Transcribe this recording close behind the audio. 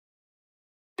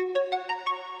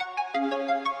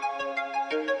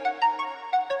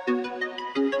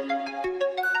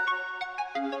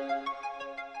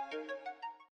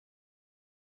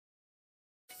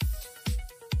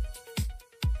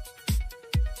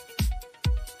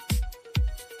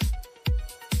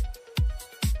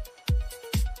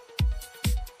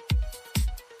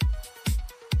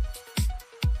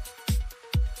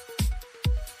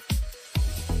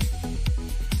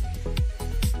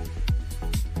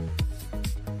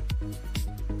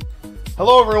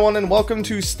Hello everyone and welcome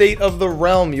to State of the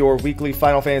Realm, your weekly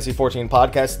Final Fantasy XIV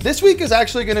podcast. This week is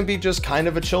actually going to be just kind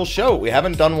of a chill show. We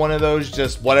haven't done one of those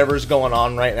just whatever's going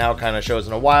on right now kind of shows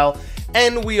in a while,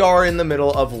 and we are in the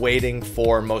middle of waiting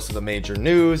for most of the major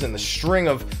news and the string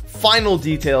of final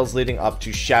details leading up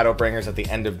to Shadowbringers at the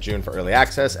end of June for early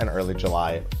access and early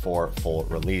July for full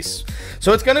release.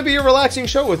 So it's going to be a relaxing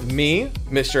show with me,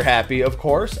 Mr. Happy of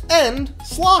course, and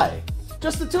Sly.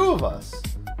 Just the two of us.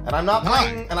 And I'm not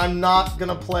playing, and I'm not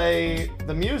gonna play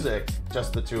the music,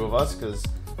 just the two of us, because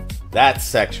that's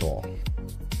sexual.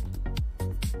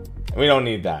 We don't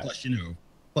need that. Plus, you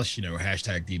know,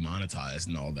 hashtag demonetized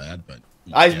and all that, but...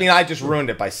 I mean, I just ruined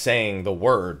it by saying the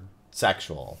word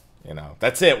sexual, you know.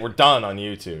 That's it, we're done on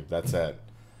YouTube, that's it.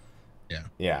 Yeah.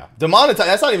 Yeah. Demonetized,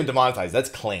 that's not even demonetized, that's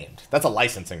claimed. That's a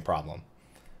licensing problem,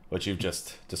 which you've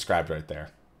just described right there.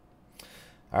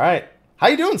 Alright, how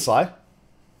you doing, Sly?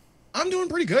 I'm doing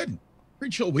pretty good.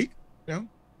 Pretty chill week, you know.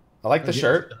 I like the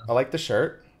shirt. I like the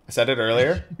shirt. I said it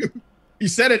earlier. You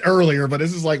said it earlier, but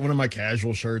this is like one of my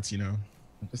casual shirts, you know.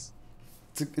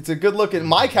 It's a good looking.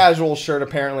 My casual shirt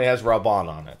apparently has Raban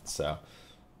on it, so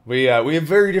we have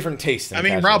very different tastes. I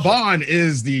mean, Raban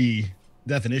is the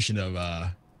definition of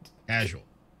casual.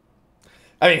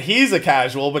 I mean, he's a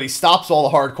casual, but he stops all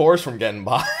the hardcores from getting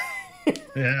by.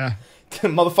 Yeah. The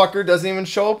motherfucker doesn't even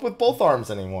show up with both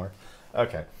arms anymore.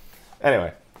 Okay.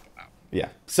 Anyway, yeah.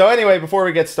 So anyway, before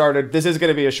we get started, this is going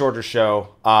to be a shorter show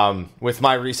with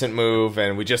my recent move,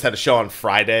 and we just had a show on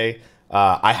Friday.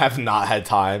 I have not had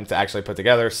time to actually put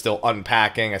together, still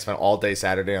unpacking. I spent all day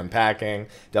Saturday unpacking.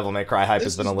 Devil May Cry hype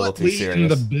has been a little too serious. This is what we in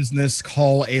the business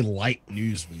call a light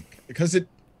news week, because it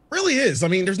really is. I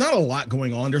mean, there's not a lot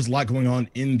going on. There's a lot going on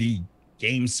in the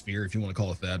game sphere, if you want to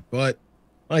call it that. But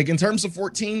like in terms of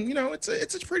 14, you know, it's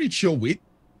a pretty chill week.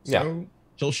 So, yeah.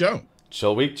 Chill show.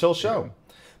 Chill week, chill show.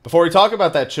 Before we talk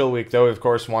about that chill week, though, we of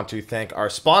course want to thank our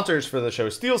sponsors for the show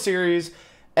Steel Series.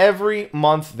 Every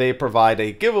month they provide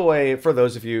a giveaway for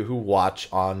those of you who watch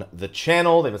on the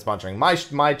channel. They've been sponsoring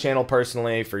my channel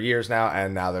personally for years now,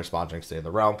 and now they're sponsoring State of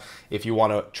the Realm. If you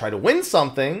want to try to win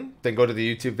something, then go to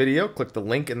the YouTube video, click the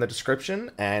link in the description,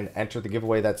 and enter the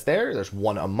giveaway that's there. There's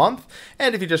one a month.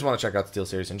 And if you just want to check out Steel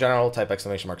Series in general, type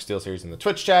 !Steel Series in the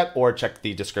Twitch chat, or check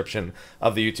the description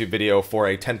of the YouTube video for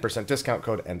a 10% discount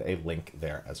code and a link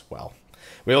there as well.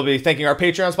 We'll be thanking our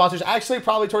Patreon sponsors actually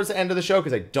probably towards the end of the show,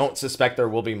 because I don't suspect there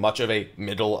will be much of a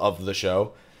middle of the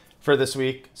show for this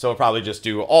week. So we'll probably just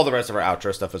do all the rest of our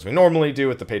outro stuff as we normally do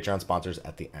with the Patreon sponsors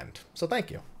at the end. So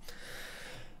thank you.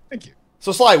 Thank you.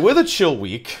 So Sly, with a chill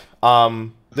week,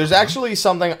 there's actually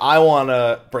something I want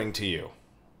to bring to you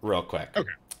real quick. Okay.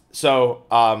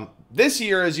 So this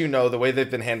year, as you know, the way they've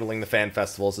been handling the fan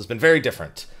festivals has been very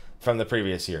different from the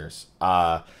previous years.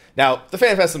 Now, the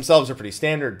fan fests themselves are pretty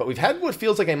standard, but we've had what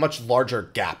feels like a much larger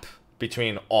gap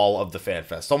between all of the fan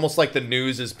fests. Almost like the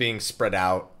news is being spread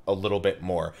out a little bit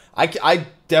more. I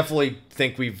definitely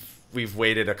think we've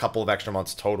waited a couple of extra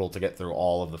months total to get through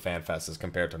all of the fan fests as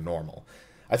compared to normal.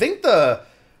 I think the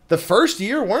first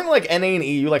year weren't like NA and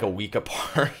EU like a week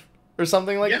apart or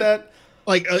something like that.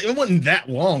 Like it wasn't that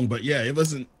long, but yeah, it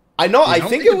wasn't. I know. I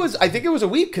think it was a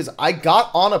week, because I got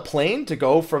on a plane to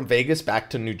go from Vegas back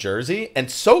to New Jersey, and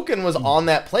Soken was on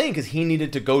that plane because he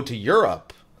needed to go to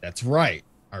Europe. That's right.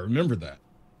 I remember that.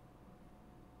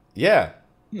 Yeah.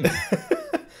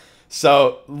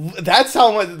 So that's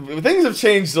how much things have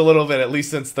changed a little bit, at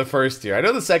least since the first year. I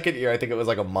know the second year, I think it was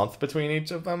like a month between each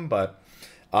of them, but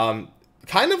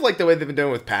kind of like the way they've been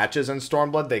doing with patches and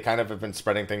Stormblood, they kind of have been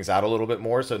spreading things out a little bit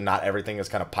more, so not everything is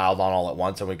kind of piled on all at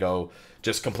once, and we go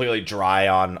just completely dry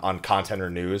on content or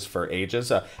news for ages.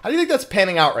 How do you think that's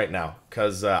panning out right now?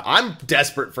 Because I'm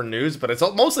desperate for news, but it's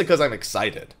mostly because I'm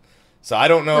excited. So I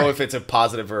don't know if it's a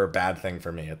positive or a bad thing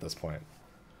for me at this point.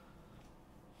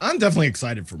 I'm definitely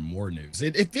excited for more news.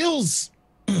 It feels,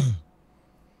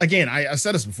 again, I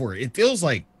said this before, it feels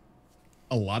like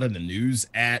a lot of the news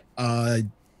at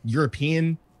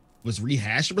European was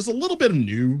rehashed. It was a little bit of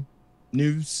new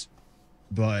news,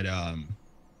 but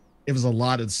it was a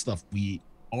lot of stuff we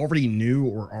already knew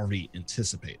or already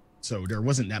anticipated. So there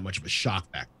wasn't that much of a shock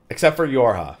factor. Except for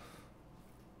Yorha.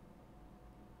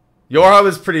 Yorha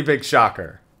was pretty big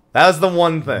shocker. That was the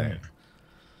one thing.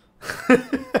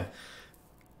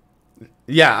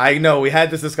 Yeah, I know. We had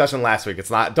this discussion last week. It's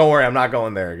not. Don't worry. I'm not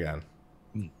going there again.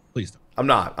 Please don't.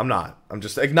 I'm not. I'm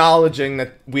just acknowledging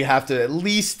that we have to at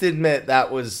least admit that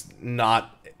was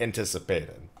not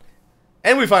anticipated.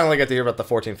 And we finally get to hear about the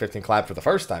 14-15 collab for the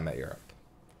first time at Europe.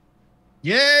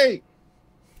 Yay!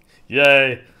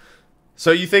 Yay!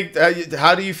 So you think?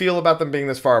 How do you feel about them being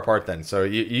this far apart? Then, so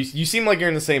you seem like you're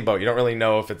in the same boat. You don't really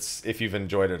know if you've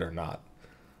enjoyed it or not.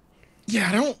 Yeah,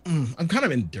 I don't. I'm kind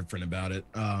of indifferent about it.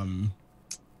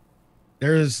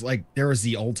 There was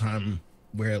the old time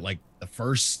where like the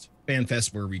first fan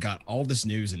fest where we got all this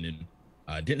news and then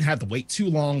didn't have to wait too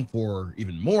long for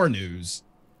even more news,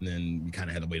 and then we kind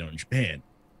of had to wait on Japan,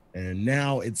 and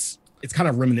now it's kind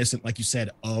of reminiscent, like you said,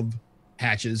 of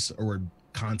patches or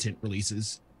content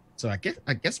releases. So I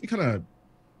guess we kind of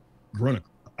grown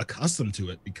accustomed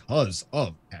to it because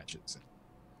of patches and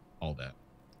all that.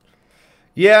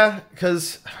 Yeah,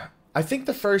 because I think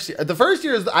the first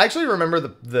year is, I actually remember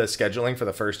the scheduling for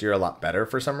the first year a lot better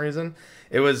for some reason.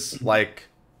 It was like,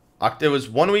 it was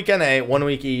 1 week NA, 1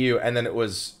 week EU, and then it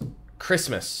was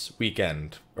Christmas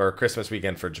weekend or Christmas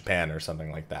weekend for Japan or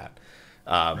something like that.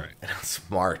 Right. And it's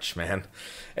March, man.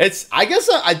 I guess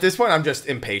at this point I'm just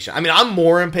impatient. I mean, I'm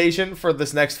more impatient for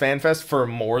this next FanFest for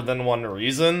more than one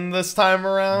reason this time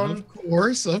around.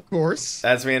 Of course.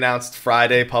 As we announced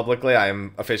Friday publicly, I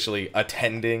am officially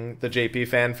attending the JP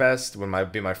FanFest when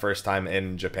might be my first time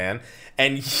in Japan.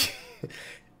 And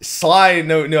Sly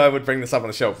knew I would bring this up on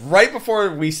the show. Right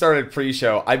before we started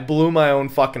pre-show, I blew my own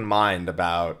fucking mind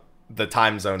about the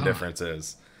time zone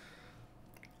differences.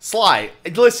 Sly,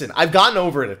 listen, I've gotten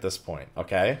over it at this point,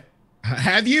 okay?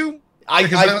 Have you?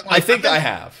 I think I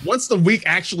have. Once the week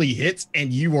actually hits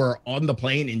and you are on the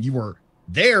plane and you are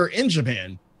there in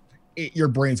Japan, your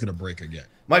brain's going to break again.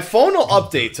 My phone will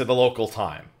update to the local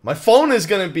time. My phone is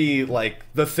going to be like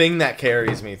the thing that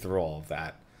carries me through all of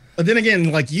that. But then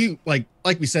again, like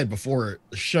we said before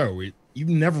the show, you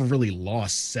never really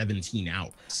lost 17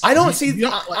 hours. I don't see.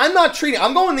 I'm not treating.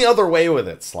 I'm going the other way with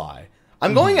it, Sly.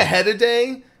 I'm going ahead a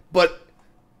day. But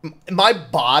my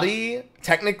body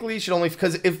technically should only,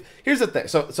 because here's the thing.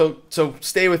 So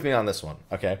stay with me on this one,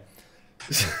 okay?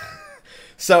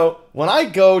 So when I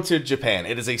go to Japan,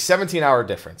 it is a 17-hour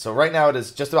difference. So right now it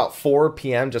is just about 4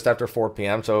 p.m., just after 4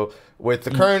 p.m. So with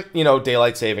the current,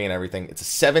 daylight saving and everything, it's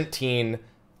a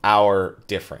 17-hour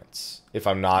difference, if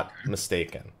I'm not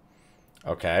mistaken.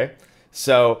 Okay?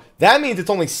 So that means it's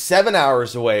only 7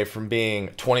 hours away from being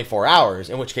 24 hours,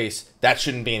 in which case that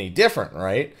shouldn't be any different,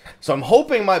 right? So I'm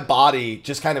hoping my body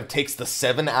just kind of takes the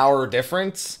 7-hour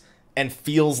difference and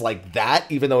feels like that,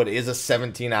 even though it is a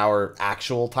 17-hour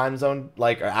actual time zone,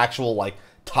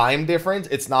 time difference.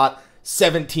 It's not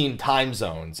 17 time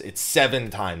zones, it's 7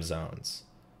 time zones.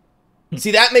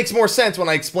 See, that makes more sense when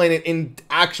I explain it in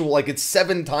actual, like it's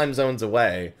 7 time zones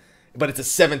away, but it's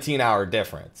a 17-hour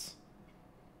difference.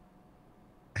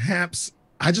 Perhaps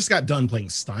I just got done playing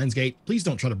Steins Gate. Please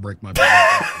don't try to break my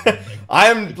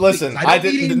brain. Listen, I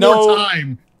didn't more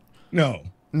time. No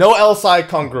Lexxie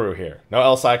Congru here. No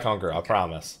Lexxie Congru, I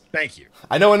promise. Thank you.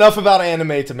 I know enough about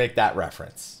anime to make that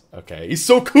reference. Okay, he's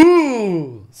so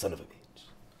cool. Son of a bitch.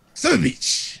 Son of a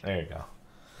bitch. There you go.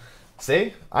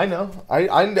 See, I know.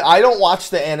 I don't watch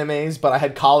the animes, but I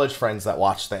had college friends that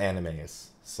watched the animes,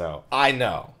 so I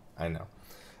know.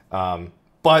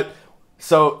 But.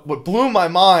 So what blew my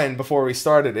mind before we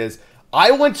started is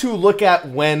I went to look at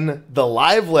when the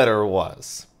live letter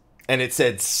was, and it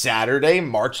said Saturday,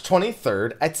 March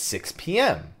 23rd at 6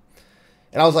 p.m.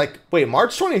 And I was like, wait,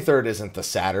 March 23rd isn't the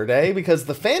Saturday because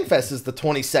the FanFest is the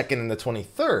 22nd and the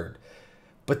 23rd.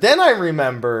 But then I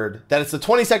remembered that it's the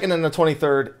 22nd and the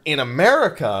 23rd in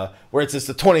America, where it's just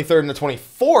the 23rd and the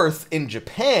 24th in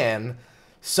Japan.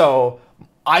 So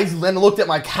I then looked at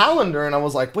my calendar and I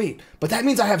was like, wait, but that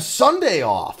means I have Sunday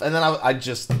off. And then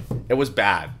it was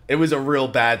bad. It was a real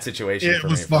bad situation for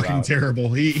me. It was fucking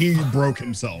terrible. He broke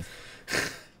himself.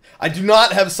 I do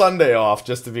not have Sunday off,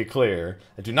 just to be clear.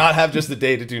 I do not have just a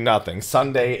day to do nothing.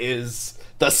 Sunday is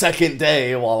the second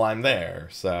day while I'm there.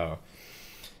 So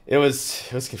it was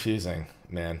confusing,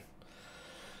 man.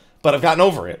 But I've gotten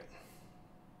over it.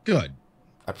 Good.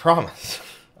 I promise.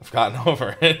 I've gotten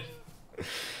over it.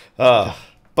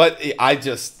 But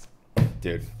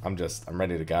dude, I'm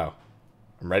ready to go.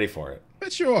 I'm ready for it.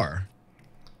 Bet you are.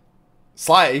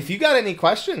 Sly, if you got any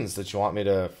questions that you want me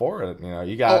to forward,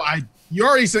 you got. Oh, you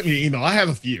already sent me an email. I have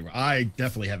a few. I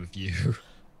definitely have a few.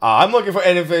 I'm looking for,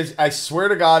 and I swear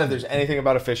to God, if there's anything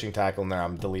about a fishing tackle in there,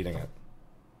 I'm deleting it.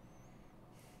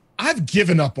 I've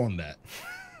given up on that.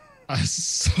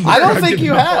 I don't think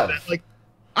you have. Like,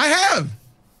 I have.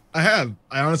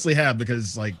 I honestly have,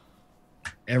 because like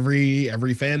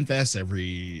every fan fest,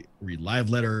 every live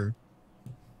letter,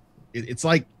 it's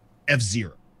like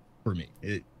F-Zero for me.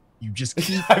 You just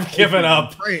keep. I've given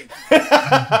up.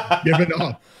 I've given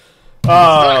up. It's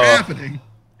not happening.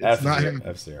 It's not happening.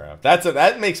 F-Zero.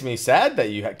 That makes me sad that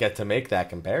you get to make that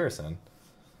comparison.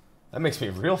 That makes me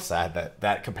real sad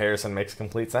that comparison makes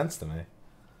complete sense to me.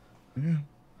 Yeah.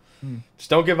 Just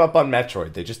don't give up on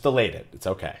Metroid. They just delayed it. It's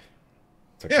okay.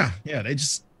 Yeah. They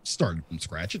just started from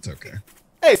scratch. It's okay.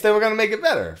 Hey, so they were gonna make it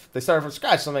better. If they started from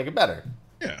scratch, they'll make it better.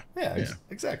 Yeah.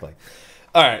 Exactly.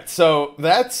 All right, so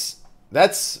that's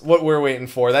what we're waiting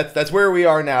for. That's where we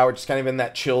are now. We're just kind of in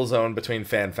that chill zone between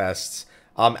fan fests.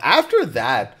 After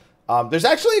that, there's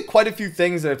actually quite a few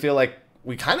things that I feel like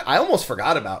I almost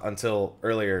forgot about until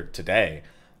earlier today.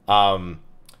 One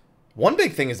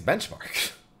big thing is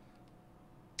benchmark.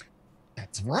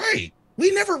 That's right.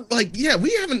 We never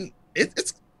we haven't.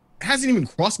 It hasn't even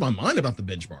crossed my mind about the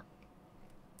benchmark.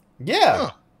 Yeah.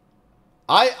 Huh.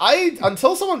 I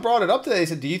until someone brought it up today,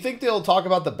 said, "Do you think they'll talk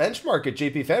about the benchmark at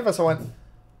JP FanFest?" I went,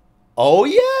 "Oh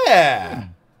yeah."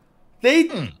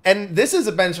 And this is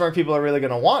a benchmark people are really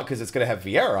going to want because it's going to have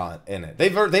Viera in it.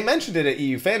 They mentioned it at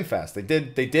EU FanFest.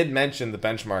 They did mention the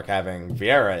benchmark having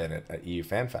Viera in it at EU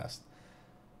FanFest.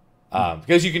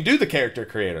 Because you can do the character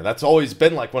creator. That's always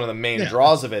been like one of the main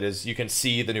draws of it, is you can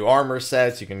see the new armor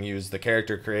sets. You can use the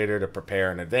character creator to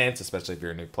prepare in advance, especially if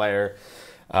you're a new player.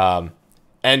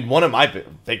 And one of my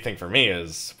big thing for me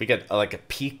is we get like a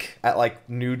peek at like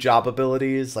new job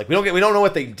abilities. Like we don't know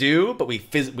what they do, but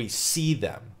we see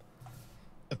them.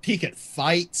 A peek at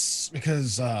fights,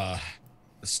 because the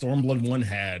Stormblood one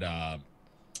had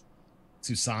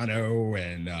Susano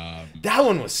and that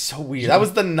one was so weird. That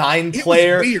was the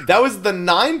 9-player. That was the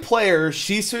 9-player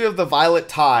Shisui of the Violet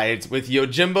Tides with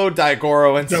Yojimbo,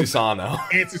 Daigoro, and Susano.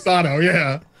 And Susano,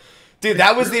 yeah. Dude,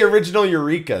 that was the original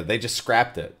Eureka. They just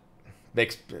scrapped it.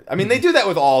 I mean, they do that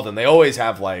with all of them. They always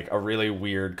have like a really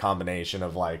weird combination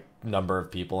of like number of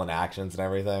people and actions and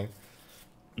everything.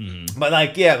 But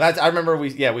like, yeah, I remember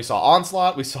we saw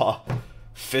Onslaught, we saw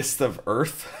Fist of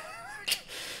Earth.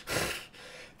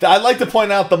 I'd like to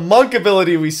point out the monk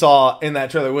ability we saw in that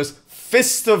trailer was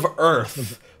Fist of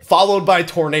Earth, followed by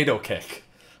Tornado Kick.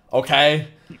 Okay?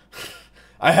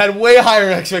 I had way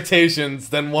higher expectations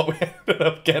than what we ended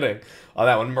up getting on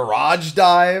that one. Mirage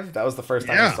Dive. That was the first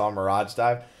time I saw Mirage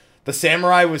Dive. The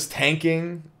Samurai was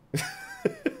tanking.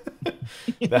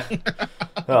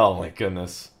 Oh my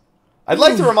goodness. I'd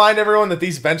like to remind everyone that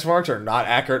these benchmarks are not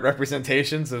accurate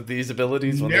representations of these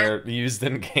abilities when they're used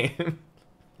in game.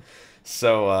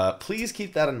 So please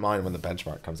keep that in mind when the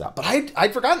benchmark comes out. But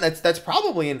I'd forgotten that's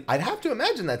probably I'd have to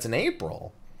imagine that's in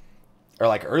April or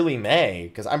like early May,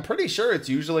 because I'm pretty sure it's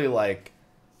usually like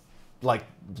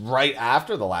right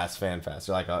after the last fan fest,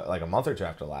 or like a month or two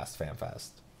after the last fan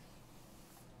fest.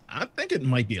 I think it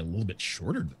might be a little bit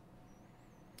shorter.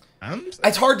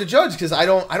 It's hard to judge because I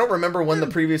don't remember when the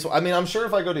previous. I mean, I'm sure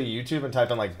if I go to YouTube and type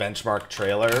in like benchmark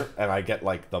trailer and I get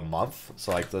like the month.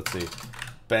 So like, let's see,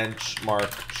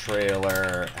 benchmark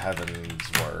trailer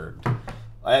Heaven's Word.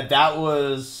 That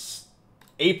was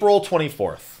April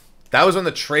 24th. That was when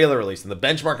the trailer released, and the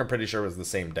benchmark I'm pretty sure was the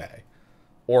same day,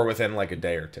 or within like a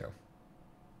day or two.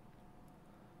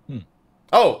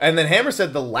 Oh, and then Hammer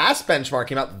said the last benchmark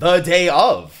came out the day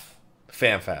of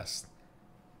FanFest.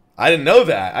 I didn't know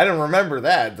that. I didn't remember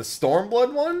that. The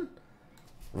Stormblood one?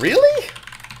 Really?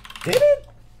 Did it?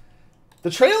 The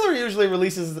trailer usually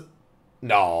releases...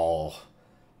 No.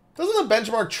 Doesn't the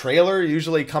benchmark trailer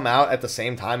usually come out at the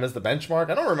same time as the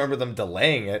benchmark? I don't remember them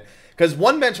delaying it. Because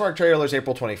one benchmark trailer is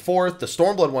April 24th. The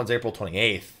Stormblood one's April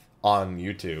 28th on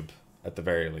YouTube, at the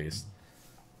very least.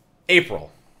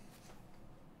 April.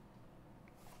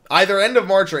 Either end of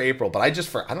March or April, but I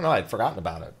don't know, I'd forgotten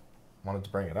about it. Wanted to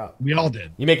bring it up. We all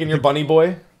did. You making your bunny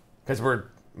boy? Because we're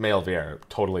male VR.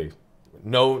 Totally.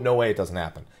 No way it doesn't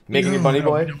happen. You making your bunny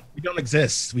boy? We don't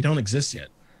exist. We don't exist yet.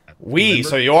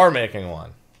 So you are making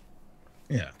one.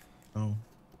 Yeah. Oh.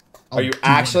 Are you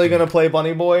actually going to play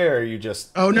bunny boy, or are you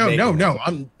just... Oh, no.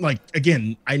 I'm like,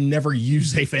 again, I never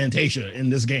use a Fantasia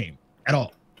in this game at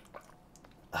all.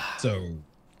 So,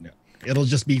 no. It'll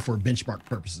just be for benchmark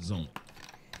purposes only.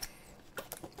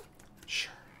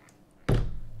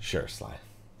 Sure, Sly.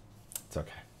 It's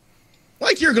okay.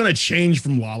 Like you're gonna change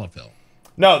from Lalafell.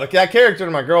 No, that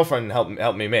character my girlfriend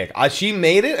helped me make. She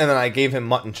made it, and then I gave him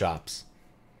mutton chops.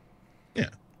 Yeah,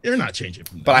 you're not changing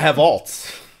from that. But I have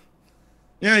alts.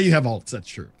 Yeah, you have alts. That's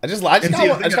true. I just got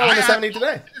one to 70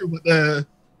 today. But,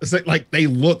 it's like they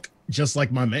look just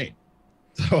like my main.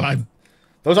 So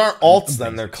Those aren't alts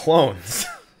then, they're clones.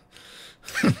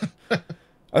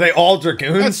 Are they all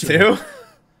Dragoons too?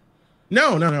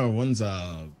 No. One's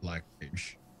Black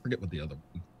Mage. Forget what the other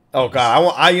one. Oh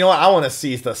god, I want to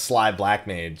see the Sly Black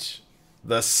Mage.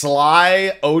 The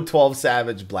Sly 012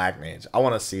 Savage Black Mage. I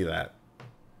want to see that.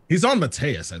 He's on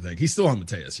Mateus, I think. He's still on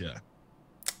Mateus, yeah.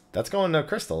 That's going to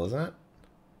Crystal, isn't it?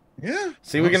 Yeah.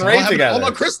 See, we can raid together. All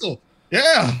on Crystal.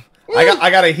 Yeah. Woo.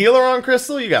 I got a healer on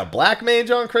Crystal. You got Black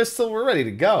Mage on Crystal. We're ready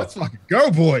to go. Let's fucking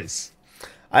go, boys.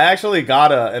 I actually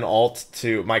got an alt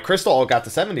to... My Crystal alt got to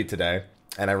 70 today.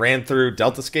 And I ran through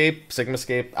Deltascape,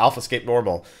 Sigmascape, Alphascape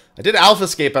normal. I did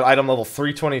Alphascape at item level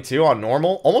 322 on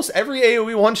normal. Almost every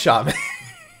AoE one-shot me.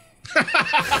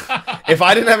 If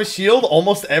I didn't have a shield,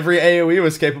 almost every AoE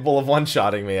was capable of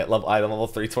one-shotting me at item level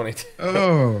 322.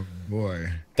 Oh,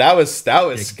 boy. That was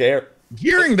scary.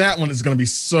 Hearing that one is going to be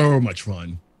so much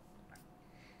fun.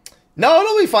 No,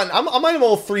 it'll be fun. I'm item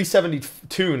level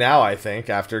 372 now, I think,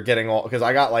 after getting all... Because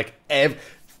I got, like,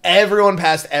 everyone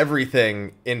passed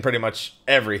everything in pretty much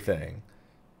everything.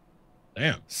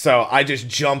 Damn. So I just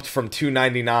jumped from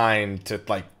 299 to,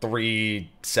 like,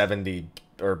 370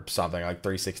 or something, like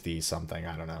 360 something.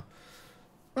 I don't know.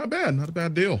 Not bad. Not a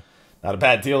bad deal. Not a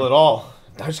bad deal at all.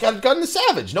 I just got gun to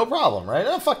Savage, no problem, right?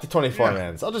 Oh, fuck the 24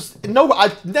 mans. I'll just... No,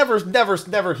 I've never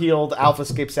healed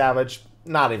Alphascape Savage.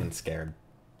 Not even scared.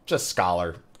 Just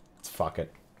Scholar. Fuck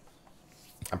it.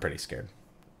 I'm pretty scared.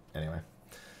 Anyway.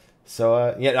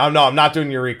 So, yeah, no, I'm not doing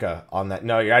Eureka on that.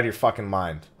 No, you're out of your fucking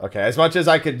mind. Okay, as much as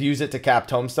I could use it to cap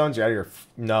tomestones, you're out of your...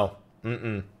 No.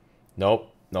 Mm-mm.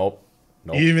 Nope.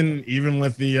 Even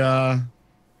with the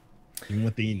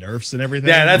nerfs and everything?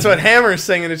 Yeah, that's what Hammer's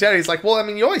saying in the chat. He's like, well, I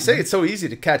mean, you always say it's so easy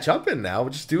to catch up in now.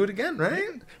 We'll just do it again,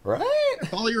 right? Right?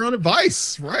 Follow your own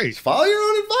advice, right? Just follow your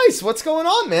own advice. What's going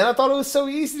on, man? I thought it was so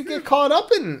easy to get caught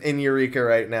up in Eureka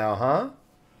right now, huh?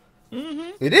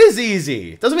 Mm-hmm. It is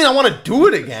easy. Doesn't mean I want to do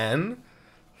it again.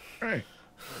 Right.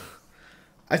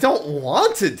 I don't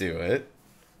want to do it.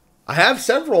 I have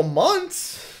several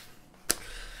months.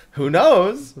 Who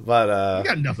knows? But you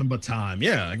got nothing but time.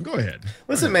 Yeah, go ahead.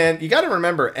 Listen, man, you got to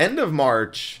remember, end of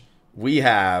March, we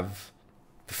have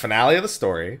the finale of the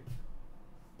story,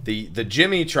 the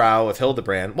Jimmy trial with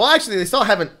Hildebrand. Well, actually, they still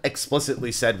haven't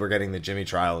explicitly said we're getting the Jimmy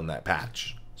trial in that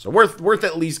patch, so worth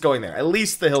at least going there. At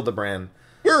least the Hildebrand.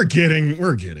 We're getting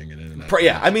it in that.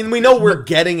 Yeah, I mean, we know we're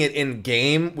getting it in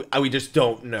game. We just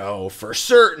don't know for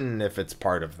certain if it's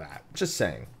part of that. Just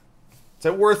saying. Is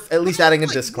it worth at least adding a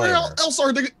disclaimer? Where else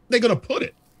are they going to put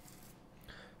it?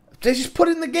 They just put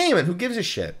it in the game, and who gives a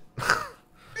shit?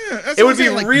 Yeah, it would be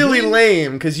like, really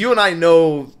lame, because you and I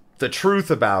know the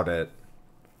truth about it.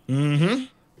 Mm-hmm.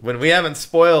 When we haven't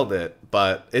spoiled it,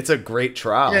 but it's a great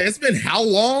trial. Yeah, it's been how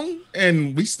long,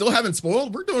 and we still haven't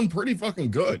spoiled? We're doing pretty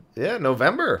fucking good. Yeah,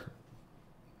 November.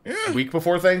 Yeah. Week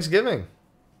before Thanksgiving.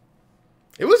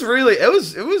 It was really, it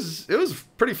was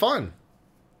pretty fun.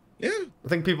 Yeah. I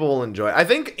think people will enjoy it. I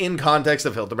think in context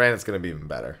of Hildebrand, it's going to be even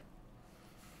better.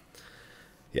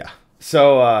 Yeah.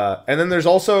 So, and then there's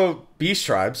also Beast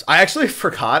Tribes. I actually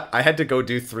forgot. I had to go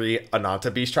do 3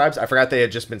 Ananta Beast Tribes. I forgot they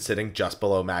had just been sitting just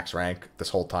below max rank this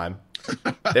whole time.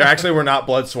 They actually were not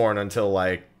Bloodsworn until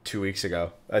like 2 weeks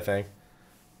ago, I think.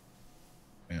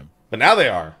 Yeah. But now they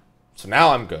are. So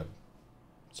now I'm good.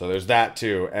 So there's that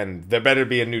too. And there better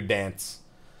be a new dance.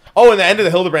 Oh, and the end of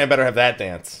the Hildebrand better have that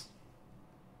dance.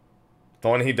 The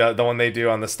one he does, the one they do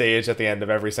on the stage at the end of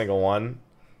every single one.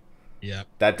 Yeah.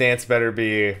 That dance better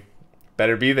be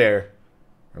there.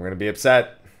 I'm gonna be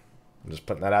upset. I'm just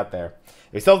putting that out there.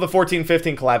 We still have the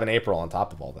 14-15 collab in April on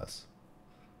top of all this.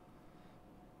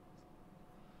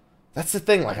 That's the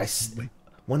thing. Like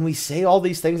when we say all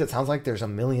these things, it sounds like there's a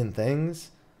million things,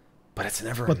 but it's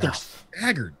never enough. They're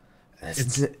staggered.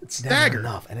 It's never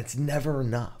enough, and it's never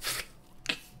enough.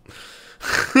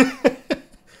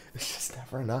 It's just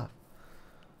never enough.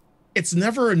 It's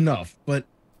never enough, but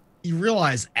you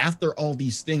realize after all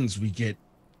these things, we get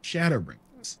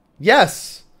Shadowbringers.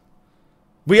 Yes.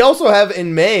 We also have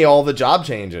in May all the job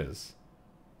changes.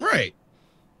 Right.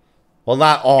 Well,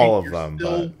 not all of them,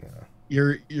 but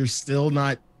you're still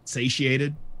not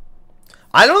satiated.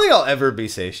 I don't think I'll ever be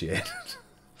satiated.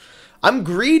 I'm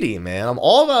greedy, man. I'm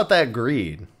all about that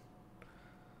greed.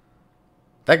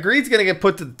 That greed's gonna get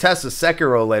put to the test of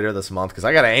Sekiro later this month because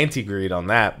I got an anti-greed on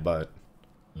that, but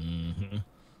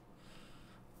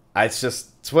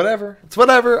it's whatever. It's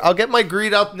whatever. I'll get my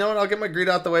greed out. No, I'll get my greed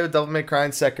out the way with Devil May Cry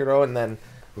and Sekiro, and then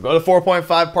we'll go to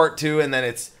 4.5 Part 2, and then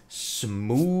it's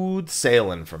smooth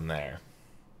sailing from there.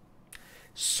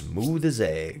 Smooth as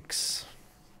eggs.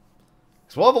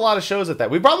 So we'll have a lot of shows at that.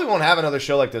 We probably won't have another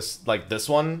show like this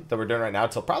one that we're doing right now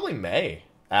till probably May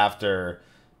after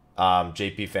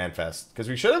JP FanFest, because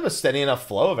we should have a steady enough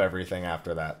flow of everything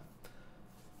after that.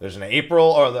 There's an April,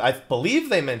 or I believe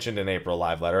they mentioned an April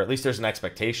live letter. At least there's an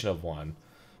expectation of one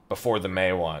before the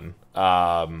May one.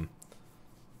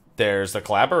 There's the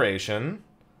collaboration.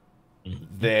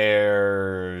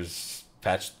 There's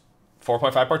patch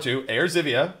 4.5 part 2, Air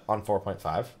Zivia on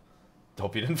 4.5.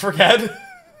 Hope you didn't forget.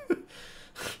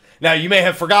 Now, you may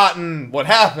have forgotten what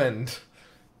happened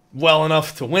well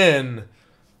enough to win,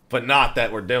 but not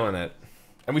that we're doing it.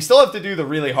 And we still have to do the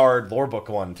really hard lore book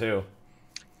one, too.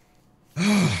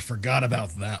 Oh, I forgot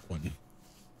about that one.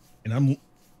 And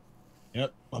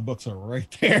yep, my books are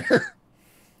right there.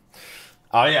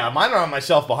 Oh, yeah, mine are on my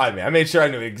shelf behind me. I made sure I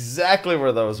knew exactly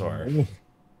where those were.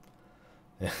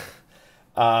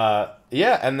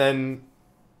 Yeah, and then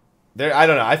there. I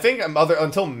don't know. I think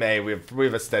until May we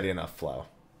have a steady enough flow.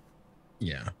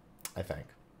 Yeah, I think.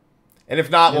 And if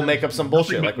not, we'll make up some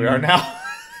bullshit like we are now.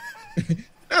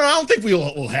 No, I don't think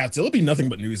we'll have to. It'll be nothing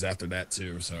but news after that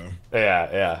too. So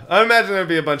yeah. I imagine there'll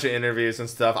be a bunch of interviews and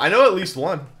stuff. I know at least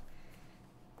one.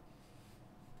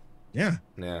 Yeah.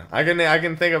 I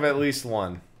can think of at least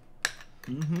one.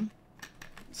 Mm-hmm.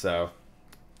 So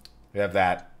we have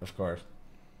that, of course.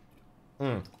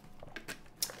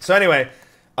 So anyway,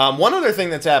 one other thing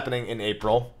that's happening in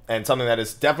April, and something that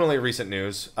is definitely recent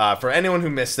news, for anyone who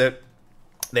missed it,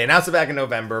 they announced it back in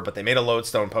November, but they made a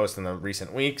lodestone post in the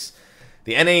recent weeks.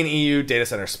 The NA and EU data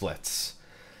center splits.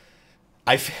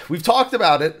 We've talked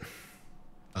about it.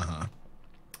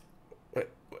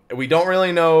 We don't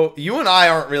really know. You and I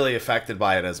aren't really affected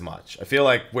by it as much. I feel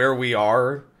like where we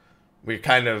are, we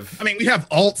kind of... I mean, we have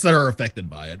alts that are affected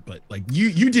by it, but like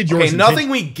you did yours. Okay, nothing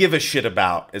we give a shit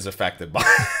about is affected by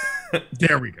it.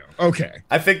 There we go. Okay.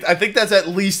 I think that's at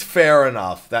least fair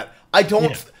enough. That I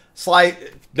don't... Yeah. Sly,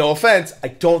 no offense, I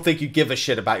don't think you give a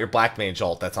shit about your Black Mage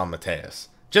alt that's on Mateus.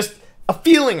 Just a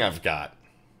feeling I've got.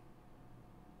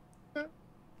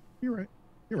 You're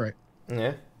right.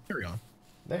 Yeah. Carry on.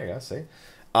 There you go, see?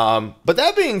 But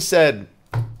that being said,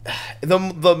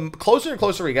 the closer and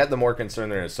closer we get, the more concern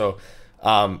there is. So,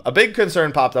 a big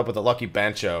concern popped up with the Lucky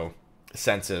Bancho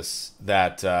census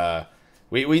that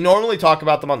we normally talk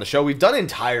about them on the show. We've done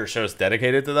entire shows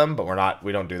dedicated to them, but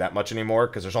we don't do that much anymore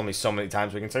because there's only so many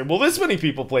times we can say, well, this many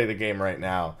people play the game right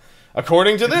now,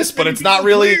 according to this, but it's not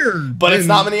really, but it's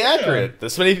not many accurate.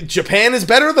 This many, Japan is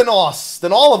better than us,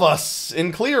 than all of us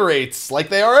in clear rates, like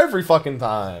they are every fucking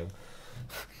time.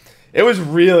 It was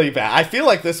really bad. I feel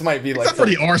like this might be like... Except for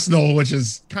the Arsenal, which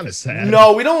is kind of sad.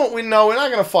 No, we're not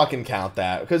going to fucking count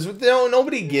that. Because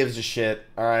nobody gives a shit,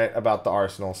 all right, about the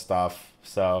Arsenal stuff.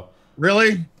 So...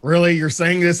 Really? You're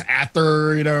saying this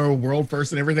after, World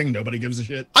First and everything? Nobody gives a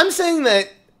shit? I'm saying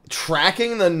that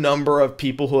tracking the number of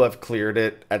people who have cleared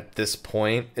it at this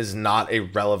point is not a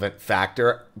relevant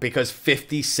factor. Because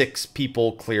 56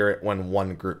 people clear it when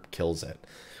one group kills it.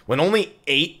 When only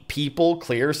 8 people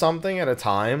clear something at a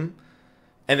time...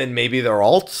 and then maybe they're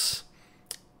alts,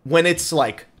 when it's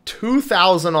like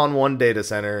 2,000 on one data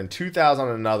center and 2,000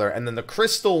 on another, and then the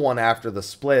crystal one after the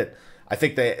split, I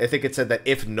think it said that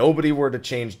if nobody were to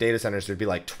change data centers, there'd be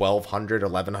like 1,200,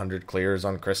 1,100 clears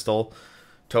on crystal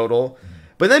total.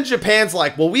 But then Japan's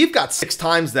like, well, we've got 6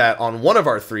 times that on one of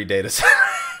our 3 data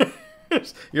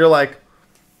centers. You're like,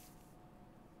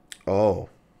 oh.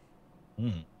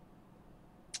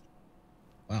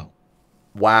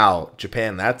 Wow,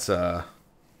 Japan, that's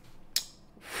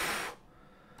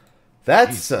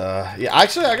yeah,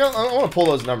 actually I want to pull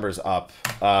those numbers up,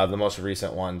 the most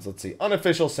recent ones. Let's see,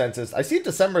 unofficial census. I see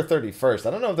December 31st.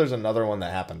 I don't know if there's another one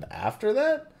that happened after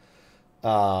that.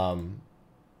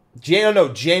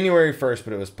 January 1st,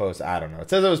 but it was posted, I don't know. It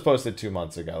says it was posted 2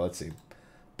 months ago. Let's see.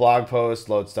 Blog post,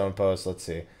 lodestone post, let's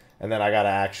see. And then I got to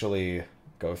actually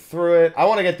go through it. I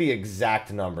want to get the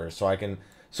exact numbers so I can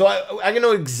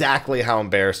know exactly how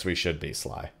embarrassed we should be,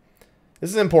 Sly. This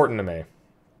is important to me.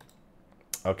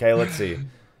 Okay, let's see.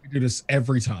 We do this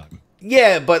every time.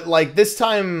 Yeah, but like this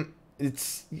time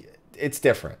it's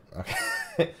different.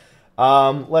 Okay.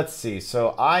 Let's see.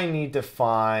 So I need to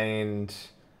find...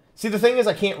 See, the thing is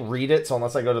I can't read it, so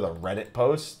unless I go to the Reddit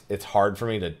post, it's hard for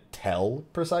me to tell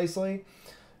precisely.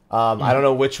 I don't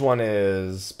know which one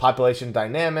is population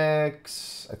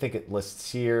dynamics. I think it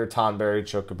lists here Tonberry,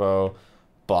 Chocobo,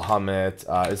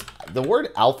 Bahamut. Is the word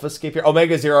alpha escape here?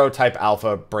 Omega 0 type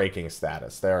alpha breaking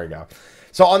status. There we go.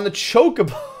 So on the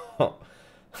Chocobo...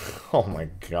 oh my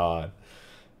god.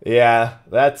 Yeah,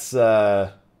 that's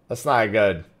not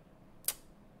good.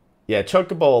 Yeah,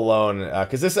 Chocobo alone,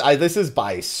 because this is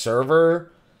by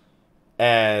server,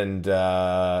 and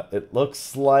it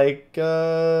looks like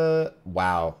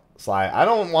wow, Sly. I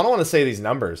don't want to say these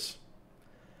numbers.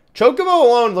 Chocobo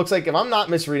alone looks like, if I'm not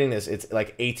misreading this, it's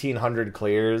like 1,800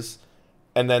 clears.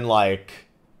 And then, like,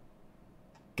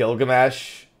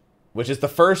 Gilgamesh, which is the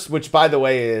first, which, by the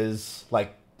way, is,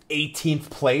 like, 18th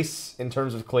place in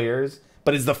terms of clears.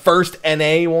 But is the first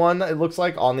NA one, it looks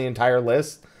like, on the entire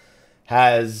list.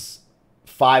 Has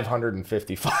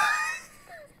 555.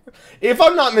 If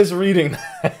I'm not misreading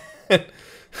that.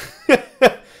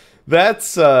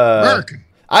 That's, Merc.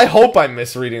 I hope I'm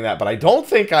misreading that, but I don't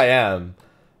think I am.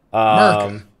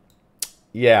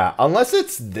 Yeah, unless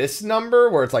it's this number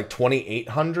where it's like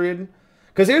 2,800.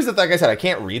 Because here's the thing, like I said, I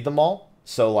can't read them all.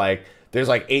 So, like, there's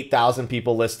like 8,000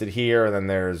 people listed here, and then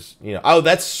there's, you know, oh,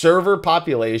 that's server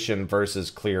population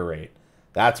versus clear rate.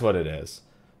 That's what it is.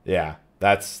 Yeah,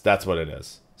 that's what it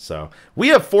is. So, we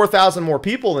have 4,000 more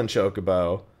people than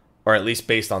Chocobo, or at least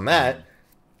based on that,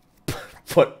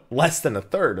 but less than a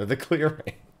third of the clear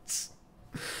rates.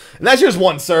 And that's just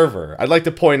one server. I'd like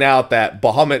to point out that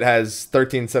Bahamut has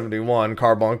 1371,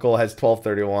 Carbuncle has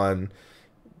 1231,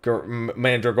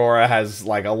 Mandragora has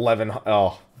like 11.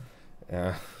 Oh,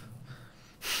 yeah.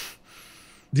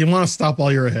 Do you want to stop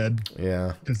while you're ahead?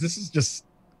 Yeah. Because this is just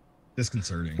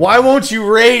disconcerting. Why won't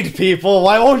you raid, people?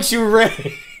 Why won't you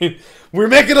raid? We're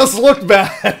making us look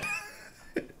bad.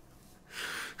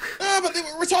 But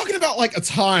we're talking about like a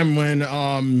time when,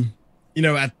 you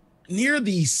know, at near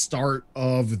the start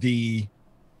of the,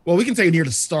 well, we can say near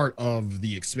the start of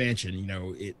the expansion, you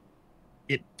know,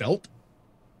 it felt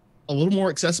a little more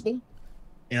accessible,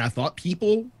 and I thought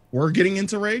people were getting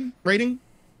into raiding,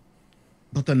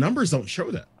 but the numbers don't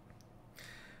show that.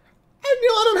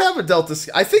 I don't have a Delta.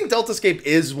 I think Deltascape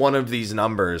is one of these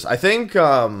numbers. I think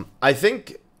that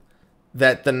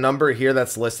the number here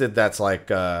that's listed, that's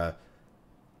like,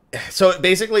 so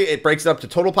basically it breaks it up to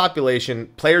total population,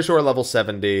 players who are level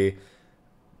 70,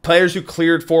 players who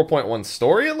cleared 4.1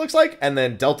 story, it looks like, and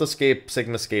then Deltascape,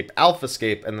 Sigmascape,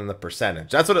 Alphascape, and then the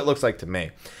percentage. That's what it looks like to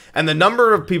me. And the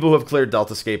number of people who have cleared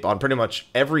Deltascape on pretty much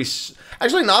every,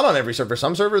 actually not on every server.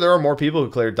 Some server, there are more people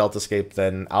who cleared Deltascape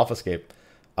than Alphascape.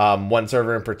 One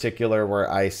server in particular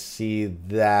where I see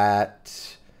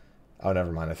that, oh,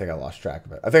 never mind. I think I lost track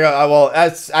of it. I think, well,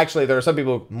 that's actually, there are some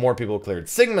people, more people who cleared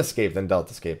Sigmascape than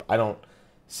Deltascape. I don't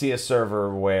see a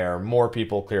server where more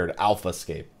people cleared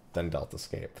Alphascape than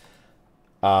Deltascape.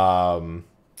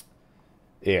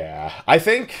 Yeah, I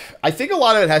think a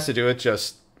lot of it has to do with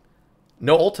just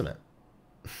no ultimate.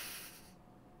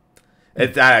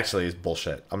 That actually is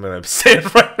bullshit. I'm gonna say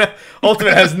it right now.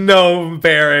 Ultimate has no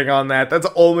bearing on that. That's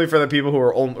only for the people who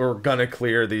are gonna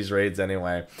clear these raids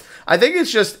anyway. I think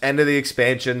it's just end of the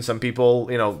expansion. Some people,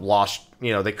 you know, lost.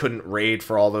 You know, they couldn't raid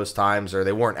for all those times, or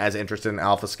they weren't as interested in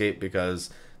Alphascape because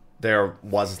there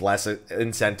was less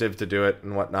incentive to do it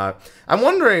and whatnot. I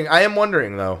am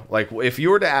wondering though, like if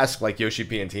you were to ask like Yoshi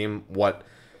P and team what,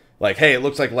 like, hey, it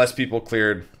looks like less people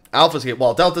cleared Alphascape.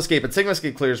 Well, Deltascape and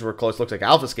Sigmascape clears were close. Looks like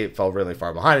Alphascape fell really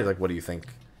far behind. He's like, what do you think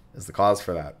is the cause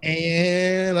for that?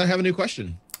 And I have a new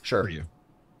question. Sure. For you.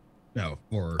 No,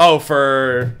 or oh,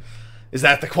 for is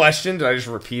that the question? Did I just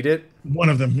repeat it? One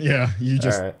of them. Yeah, you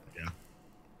just. All right. Yeah.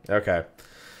 Okay.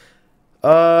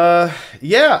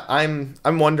 Yeah, I'm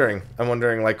wondering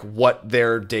like what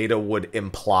their data would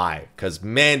imply, because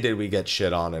man, did we get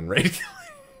shit on in raid.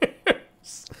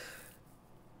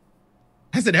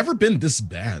 Has it ever been this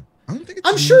bad? I don't think it's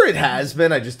I'm sure it has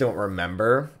been. I just don't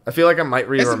remember. I feel like I might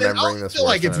be remembering this. I feel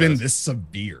like it's been this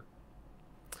severe.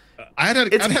 I'd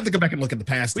have to go back and look at the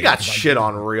past. We got shit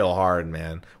on real hard,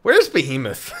 man. Where's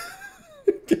Behemoth?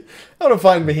 I want to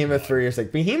find Behemoth for your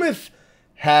sake. Behemoth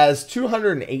has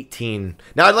 218.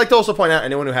 Now, I'd like to also point out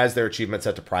anyone who has their achievement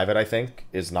set to private, I think,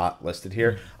 is not listed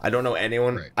here. I don't know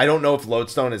anyone. Right. I don't know if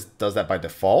Lodestone does that by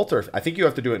default, or if, I think you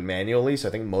have to do it manually, so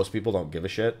I think most people don't give a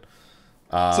shit.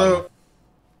 So,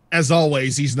 as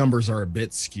always, these numbers are a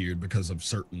bit skewed because of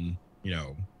certain, you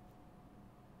know,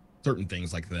 certain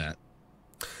things like that.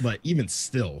 But even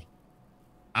still,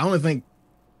 I don't think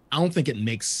it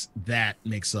makes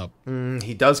up.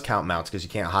 He does count mounts because you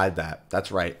can't hide that.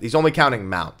 That's right. He's only counting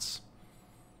mounts.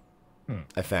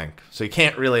 I think. So you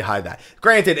can't really hide that.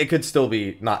 Granted, it could still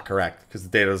be not correct because the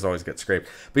data doesn't always get scraped.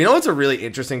 But you know what's a really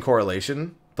interesting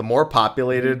correlation? The more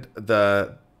populated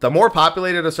the more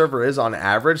populated a server is on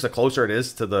average, the closer it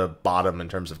is to the bottom in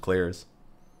terms of clears.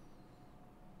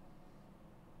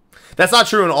 That's not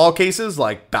true in all cases.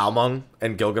 Like Balmung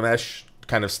and Gilgamesh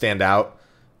kind of stand out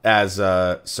as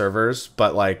servers,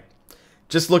 but like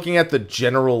just looking at the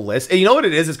general list, and you know what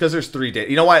it is? It's because there's 3 data.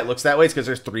 You know why it looks that way? It's because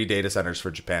there's 3 data centers for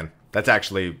Japan. That's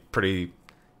actually pretty.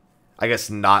 I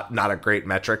guess not a great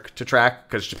metric to track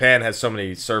because Japan has so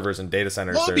many servers and data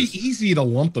centers. Well, it'd be easy to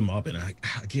lump them up. And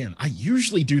I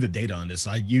usually do the data on this.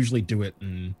 I usually do it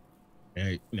in,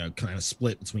 kind of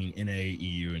split between NA,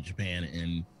 EU, and Japan.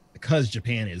 And because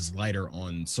Japan is lighter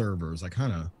on servers, I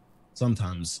kind of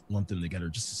sometimes lump them together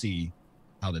just to see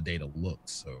how the data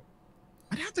looks. So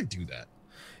I'd have to do that.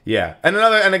 Yeah, and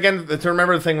again, to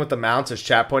remember the thing with the mounts, as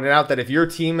chat pointed out, that if your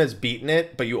team has beaten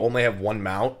it, but you only have one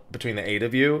mount between the 8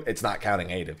 of you, it's not counting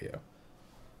 8 of you.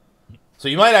 So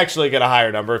you might actually get a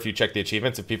higher number if you check the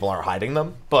achievements if people aren't hiding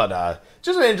them, but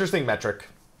just an interesting metric.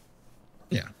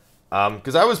 Yeah.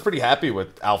 Because I was pretty happy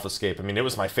with AlphaScape. I mean, it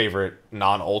was my favorite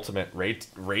non-ultimate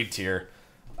raid tier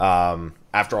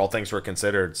after all things were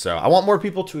considered. So I want more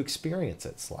people to experience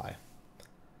it, Sly.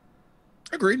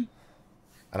 Agreed.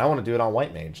 And I want to do it on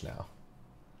White Mage now.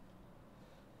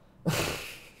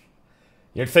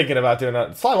 You're thinking about doing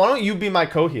that. Sly, why don't you be my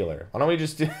co-healer? Why don't we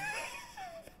just do...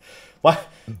 What?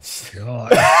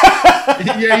 God.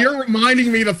 Yeah, you're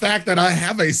reminding me the fact that I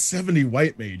have a 70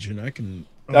 White Mage and I can...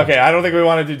 Okay, I don't think we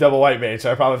want to do double White Mage, so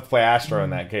I probably have to play Astro in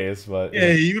that case, but...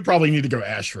 Yeah, you would probably need to go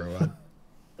Astro.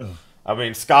 I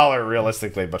mean, Scholar,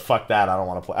 realistically, but fuck that, I don't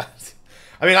want to play...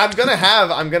 I mean, I'm gonna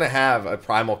have a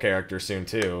primal character soon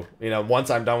too. You know,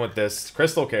 once I'm done with this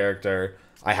crystal character,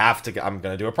 I'm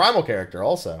gonna do a primal character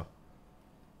also.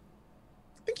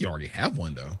 I think you already have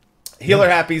one though. Healer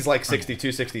Happy's like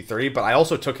 62, 63, but I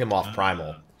also took him off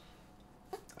primal.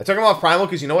 I took him off primal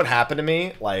because you know what happened to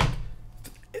me? Like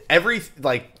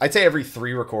I'd say every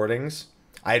 3 recordings,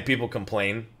 I had people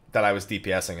complain that I was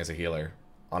DPSing as a healer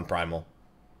on primal.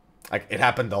 Like it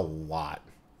happened a lot.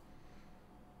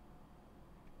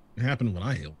 It happened when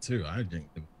I healed too. I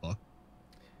didn't give a fuck.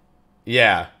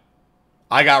 Yeah.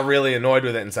 I got really annoyed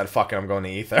with it and said, fuck it, I'm going to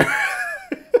Ether.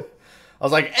 I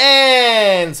was like,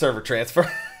 and server transfer.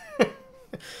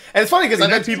 And it's funny because I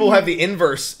know people have the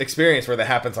inverse experience where that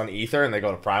happens on Ether and they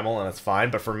go to Primal and it's fine.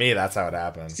 But for me, that's how it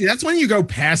happens. See, that's when you go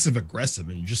passive aggressive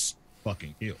and just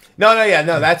fucking heal. No, you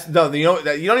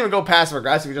don't even go passive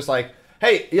aggressive. You're just like,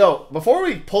 hey, yo, before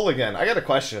we pull again, I got a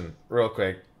question real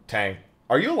quick, Tang.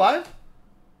 Are you alive?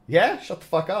 Yeah, shut the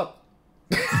fuck up.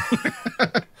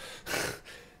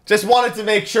 Just wanted to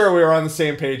make sure we were on the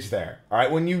same page there. All right,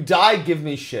 when you die, give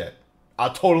me shit.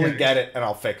 I'll totally get it and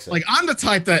I'll fix it. Like I'm the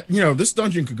type that, this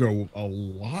dungeon could go a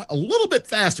little bit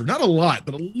faster. Not a lot,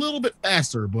 but a little bit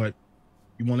faster. But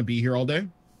you want to be here all day?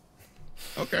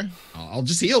 Okay, I'll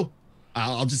just heal.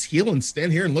 I'll just heal and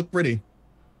stand here and look pretty.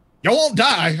 Y'all won't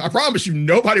die. I promise you,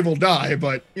 nobody will die.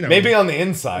 But maybe on the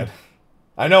inside.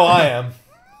 I know I am.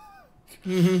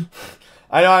 Mm-hmm.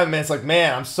 I know, man. It's like,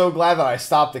 man, I'm so glad that I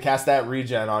stopped to cast that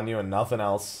regen on you and nothing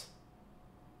else.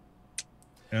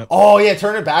 Yep. Oh yeah,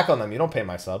 turn it back on them. You don't pay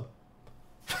my sub.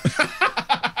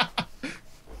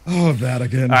 Oh, that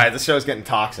again. All right, this show's getting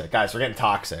toxic, guys. We're getting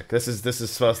toxic. This is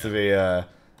supposed to be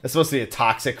a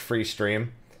toxic free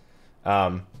stream.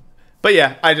 But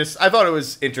yeah, I thought it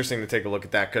was interesting to take a look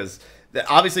at that because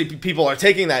obviously people are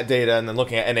taking that data and then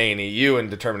looking at NA and EU and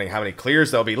determining how many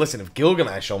clears there'll be. Listen, if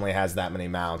Gilgamesh only has that many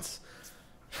mounts,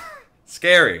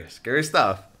 scary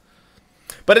stuff.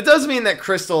 But it does mean that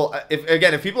Crystal,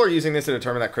 if people are using this to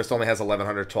determine that Crystal only has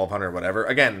 1100, 1200, whatever,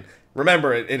 again,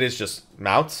 remember it is just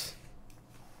mounts.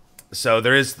 So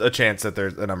there is a chance that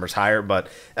the number's higher, but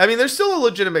I mean, there's still a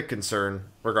legitimate concern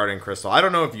regarding Crystal. I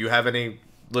don't know if you have any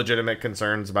legitimate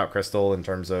concerns about Crystal in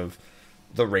terms of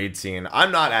the raid scene.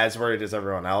 I'm not as worried as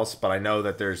everyone else, but I know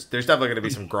that there's definitely going to be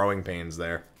some growing pains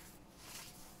there.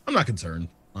 I'm not concerned,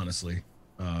 honestly.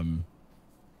 I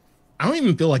don't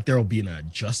even feel like there will be an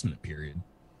adjustment period,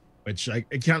 which I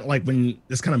can't like when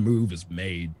this kind of move is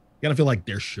made. You gotta feel like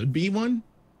there should be one.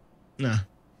 Nah.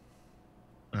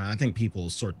 I think people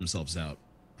sort themselves out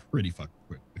pretty fucking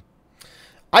quickly.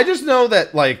 I just know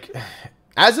that, like,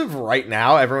 as of right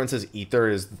now, everyone says Ether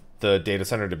is the data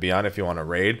center to be on if you want to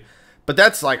raid. But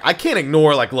that's, like, I can't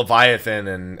ignore, like, Leviathan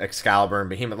and Excalibur and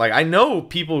Behemoth. Like, I know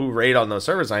people who raid on those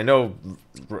servers. I know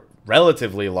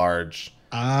relatively large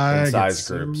size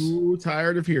groups. I'm so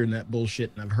tired of hearing that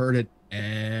bullshit, and I've heard it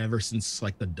ever since,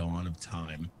 like, the dawn of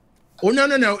time. Oh,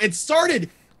 no. It started...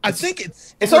 I think it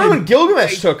started when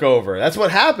Gilgamesh took over. That's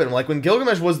what happened. Like when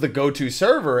Gilgamesh was the go-to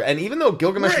server, and even though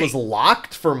Gilgamesh was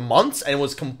locked for months and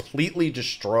was completely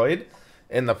destroyed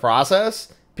in the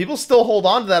process, people still hold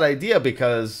on to that idea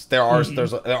because there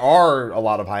are a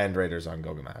lot of high-end raiders on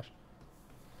Gilgamesh.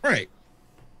 Right.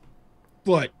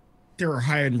 But there are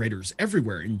high-end raiders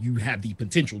everywhere, and you have the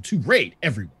potential to raid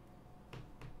everywhere.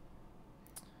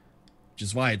 Which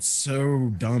is why it's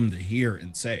so dumb to hear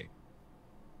and say.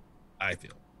 I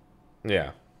feel.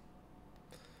 Yeah.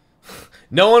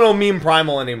 No one will meme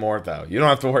Primal anymore, though. You don't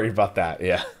have to worry about that.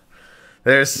 Yeah.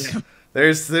 There's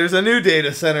a new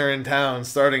data center in town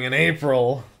starting in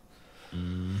April.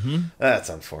 That's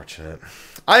unfortunate.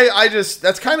 I just,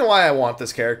 that's kind of why I want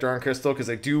this character on Crystal, because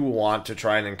I do want to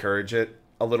try and encourage it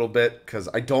a little bit, because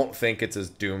I don't think it's as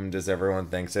doomed as everyone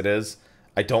thinks it is.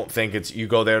 I don't think it's you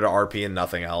go there to RP and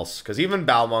nothing else, because even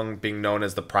Balmung, being known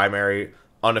as the primary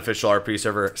unofficial RP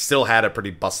server, still had a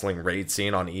pretty bustling raid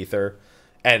scene on Ether.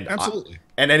 And absolutely.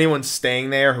 And anyone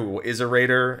staying there who is a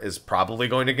raider is probably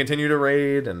going to continue to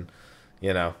raid, and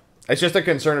you know, it's just a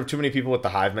concern of too many people with the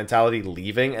hive mentality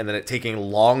leaving, and then it taking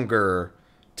longer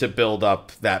to build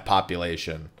up that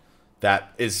population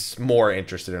that is more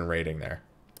interested in raiding there.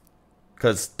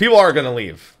 Because people are going to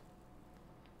leave.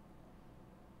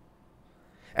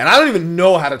 And I don't even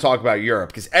know how to talk about Europe,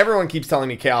 because everyone keeps telling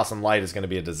me Chaos and Light is going to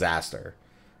be a disaster.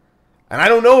 And I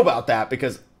don't know about that,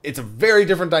 because it's a very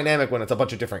different dynamic when it's a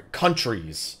bunch of different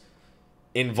countries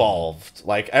involved.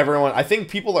 Like, everyone, I think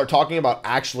people are talking about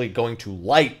actually going to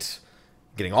Light,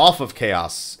 getting off of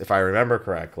Chaos, if I remember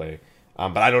correctly.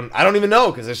 But I don't even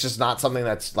know, because it's just not something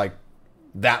that's like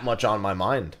that much on my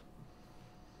mind.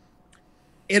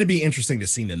 It'd be interesting to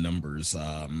see the numbers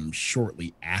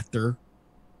shortly after,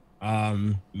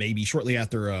 maybe shortly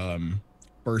after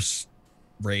first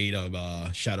raid of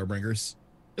Shadowbringers,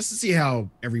 just to see how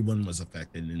everyone was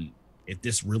affected and if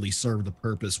this really served the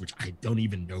purpose, which I don't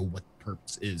even know what the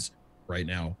purpose is right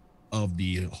now of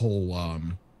the whole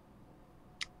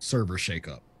server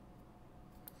shakeup.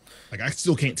 Like, I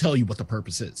still can't tell you what the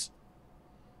purpose is.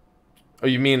 Oh,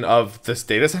 you mean of this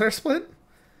data center split?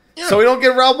 Yeah. So we don't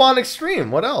get Realbond Extreme.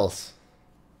 What else?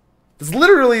 That's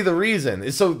literally the reason.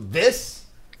 Is so this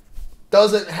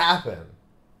doesn't happen.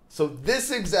 So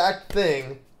this exact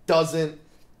thing doesn't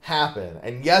happen.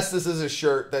 And yes, this is a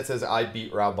shirt that says I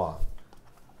beat Realbond.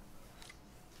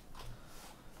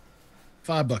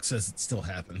 $5 says it still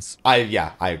happens.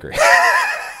 Yeah, I agree.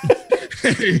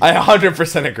 I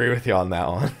 100% agree with you on that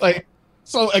one. Like,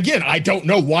 so again, I don't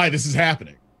know why this is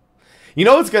happening. You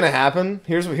know what's going to happen?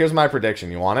 Here's my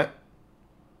prediction. You want it?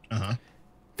 Uh-huh.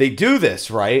 They do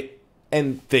this, right?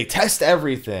 And they test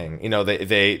everything. You know,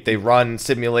 they run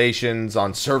simulations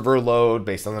on server load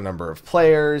based on the number of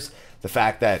players, the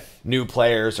fact that new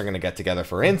players are going to get together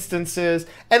for instances,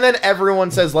 and then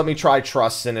everyone says, let me try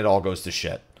trusts, and it all goes to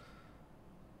shit.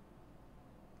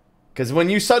 Because when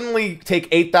you suddenly take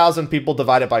 8,000 people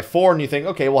divided by 4 and you think,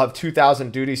 okay, we'll have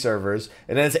 2,000 duty servers,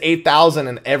 and then it's 8,000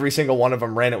 and every single one of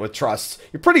them ran it with trusts,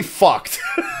 you're pretty fucked.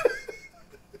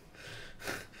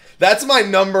 That's my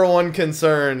number one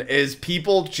concern, is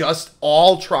people just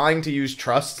all trying to use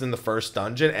trusts in the first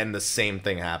dungeon and the same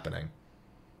thing happening.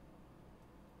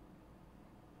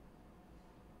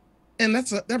 And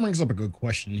that brings up a good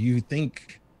question.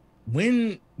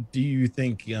 When do you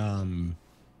think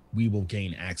we will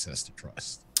gain access to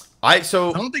trust? I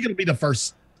don't think it'll be the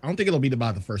first. I don't think it'll be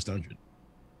by the first dungeon.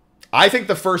 I think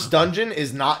the first dungeon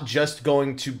is not just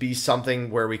going to be something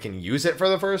where we can use it for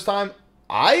the first time.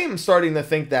 I am starting to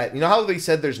think that, you know how they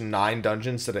said there's 9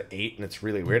 dungeons instead of 8 and it's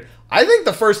really weird? I think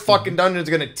the first fucking dungeon is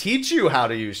going to teach you how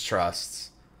to use trusts.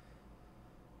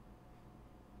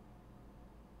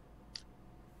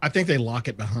 I think they lock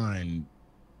it behind.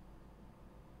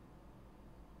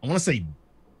 I was going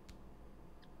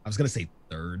to say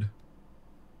third.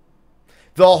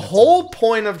 The whole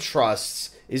point of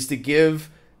trusts is to give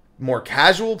more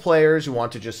casual players who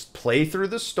want to just play through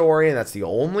the story, and that's the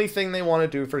only thing they want to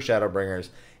do for Shadowbringers.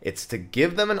 It's to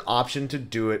give them an option to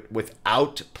do it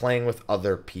without playing with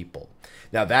other people.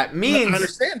 Now, that means... I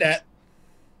understand that,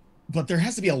 but there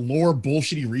has to be a lore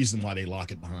bullshitty reason why they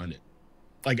lock it behind it.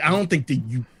 Like, I don't think that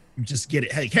you just get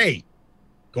it. Hey,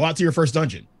 go out to your first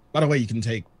dungeon. By the way, you can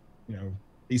take,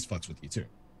 these fucks with you, too.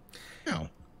 No,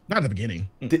 not at the beginning.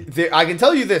 I can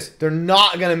tell you this. They're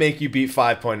not going to make you beat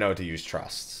 5.0 to use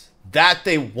trusts. That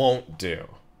they won't do.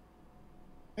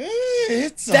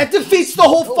 That defeats the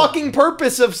whole fucking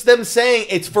purpose of them saying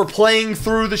it's for playing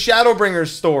through the Shadowbringers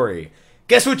story.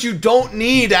 Guess what you don't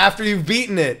need after you've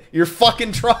beaten it? Your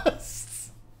fucking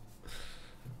trusts.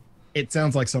 It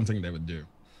sounds like something they would do.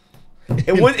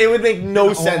 It would make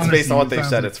no sense based on what they've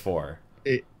said it's for.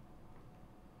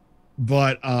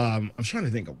 But I'm trying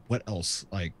to think of what else.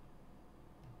 But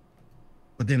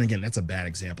then again, that's a bad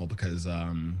example because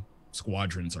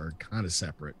squadrons are kind of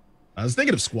separate. I was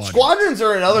thinking of squadrons. Squadrons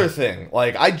are another thing.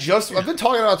 Like, I've been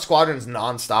talking about squadrons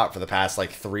nonstop for the past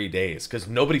 3 days because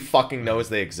nobody fucking knows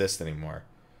they exist anymore.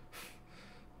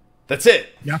 That's it.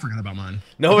 Yeah, I forgot about mine.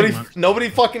 Nobody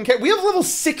fucking cares. We have level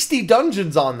 60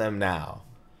 dungeons on them now.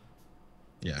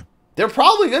 Yeah. they're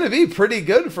probably going to be pretty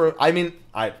good for... I mean,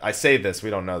 I say this, we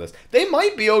don't know this. They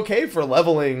might be okay for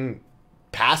leveling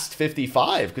past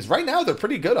 55, because right now they're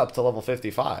pretty good up to level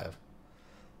 55.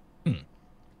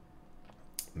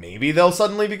 Maybe they'll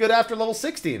suddenly be good after level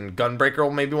 60, and Gunbreaker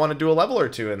will maybe want to do a level or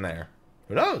two in there.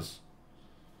 Who knows?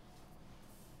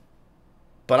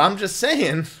 But I'm just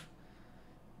saying,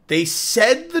 they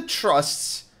said the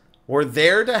trusts were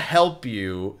there to help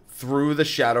you through the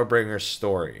Shadowbringers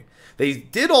story. They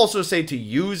did also say to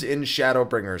use in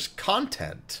Shadowbringers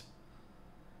content,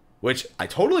 which I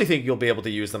totally think you'll be able to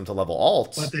use them to level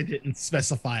alts. But they didn't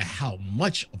specify how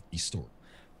much of the story.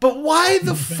 But why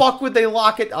the fuck would they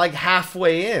lock it like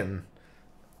halfway in?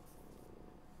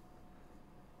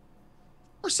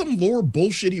 For some lore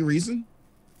bullshitty reason.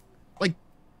 Like,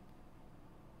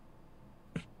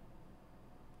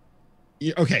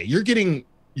 okay, you're getting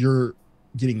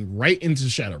right into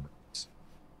Shadowbringers.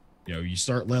 You know, you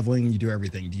start leveling, you do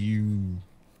everything. Do you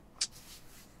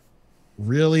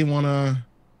really want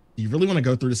to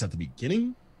go through this at the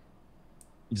beginning?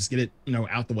 You just get it, you know,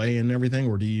 out the way and everything,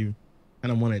 or do you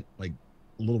kind of want it like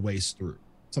a little ways through,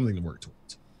 something to work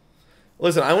towards?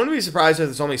 Listen, I wouldn't be surprised if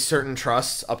there's only certain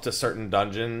trusts up to certain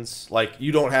dungeons. Like,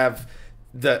 you don't have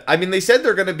the... I mean, they said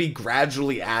they're going to be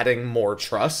gradually adding more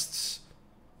trusts.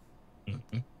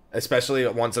 Especially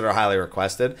ones that are highly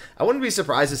requested. I wouldn't be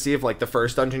surprised to see if, like, the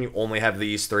first dungeon you only have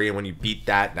these three, and when you beat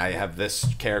that, now you have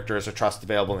this character as a trust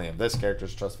available, and you have this character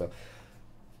as a trust available.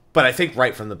 But I think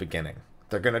right from the beginning,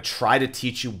 they're going to try to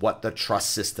teach you what the trust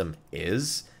system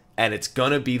is, and it's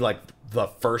going to be, like, the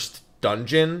first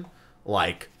dungeon,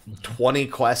 like... 20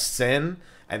 quests in,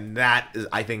 and that is,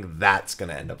 I think that's going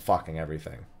to end up fucking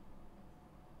everything.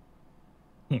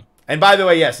 And by the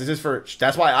way, yes, this is for,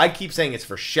 that's why I keep saying it's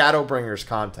for Shadowbringers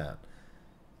content.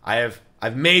 I've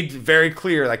made very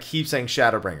clear that I keep saying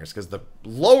Shadowbringers, because the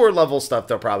lower level stuff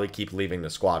they'll probably keep leaving the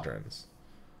squadrons.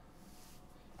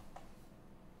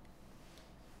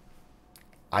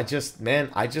 I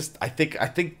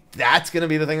think that's going to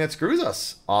be the thing that screws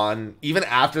us on, even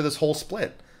after this whole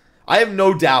split. I have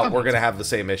no doubt we're going to have the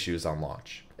same issues on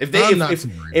launch. If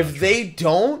they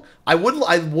don't, I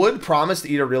would promise to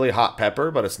eat a really hot pepper,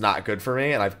 but it's not good for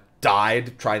me, and I've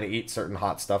died trying to eat certain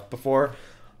hot stuff before.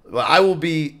 But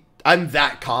I'm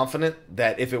that confident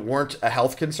that if it weren't a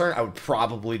health concern, I would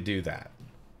probably do that.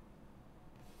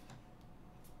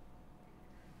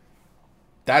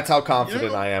 That's how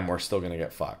confident I am we're still going to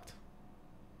get fucked.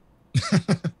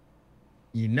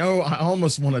 You know, I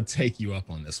almost want to take you up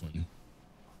on this one.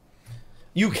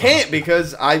 You can't,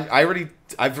 because I've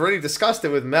already discussed it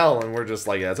with Mel, and we're just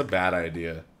like, yeah, that's a bad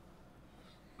idea.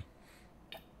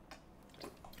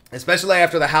 Especially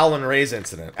after the Howlin' Rays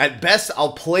incident. At best,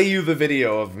 I'll play you the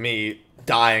video of me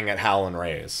dying at Howlin'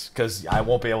 Rays, because I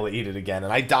won't be able to eat it again,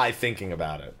 and I die thinking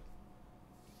about it.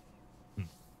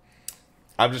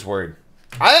 I'm just worried.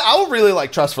 I'll really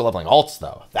like Trust for leveling alts,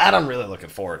 though. That I'm really looking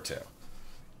forward to.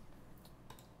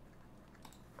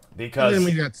 Because... And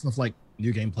then we got stuff like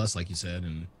New Game Plus, like you said,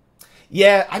 and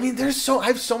yeah, I mean, I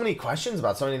have so many questions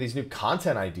about so many of these new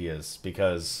content ideas,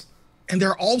 because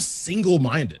they're all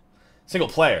single-minded. Single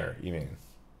player, you mean?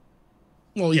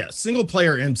 Well, yeah, single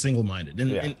player and single-minded.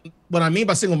 And what I mean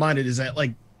by single-minded is that,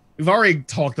 like, we've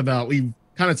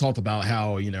kind of talked about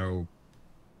how, you know,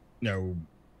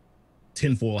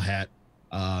 tinfoil hat,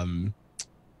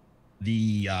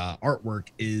 the artwork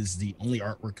is the only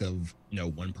artwork of, you know,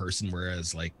 one person,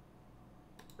 whereas like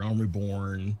Realm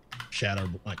Reborn,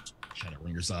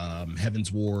 Shadowbringers,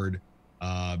 Heaven's Ward,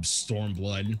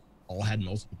 Stormblood all had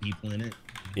multiple people in it.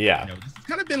 Yeah, you know, it's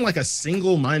kind of been like a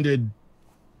single-minded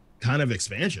kind of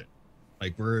expansion,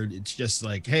 like where it's just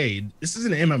like, hey, this is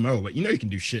an MMO, but you know you can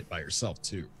do shit by yourself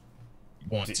too. You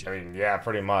want to. I mean, yeah,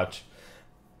 pretty much.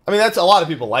 I mean, that's a lot of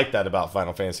people like that about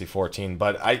Final Fantasy XIV,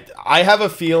 but I have a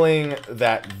feeling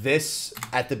that this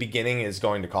at the beginning is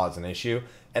going to cause an issue.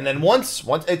 And then once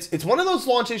it's one of those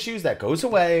launch issues that goes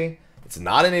away. It's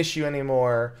not an issue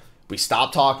anymore. We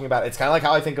stop talking about it. It's kind of like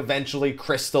how I think eventually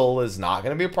Crystal is not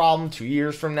going to be a problem 2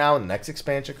 years from now when the next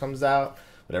expansion comes out.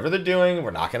 Whatever they're doing,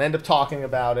 we're not going to end up talking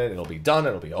about it. It'll be done.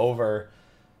 It'll be over.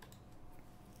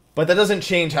 But that doesn't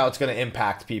change how it's going to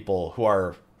impact people who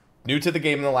are new to the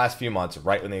game in the last few months,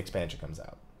 right when the expansion comes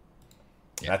out.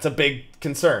 Yeah. That's a big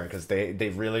concern, because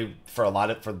they really, for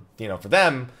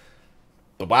them,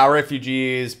 the WoW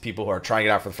refugees, people who are trying it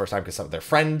out for the first time because some of their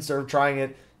friends are trying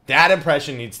it, that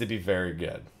impression needs to be very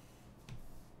good.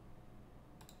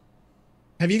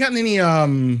 Have you gotten any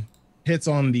hits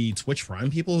on the Twitch Prime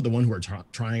people, the one who are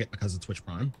trying it because of Twitch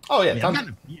Prime? Oh yeah, I've gotten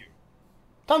a few.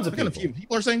 Tons of people. A few.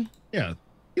 People are saying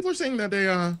that they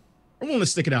are willing to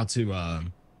stick it out to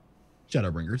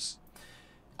Shadowbringers.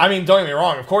 I mean, don't get me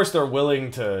wrong. Of course, they're willing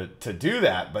to do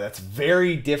that, but that's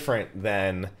very different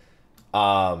than,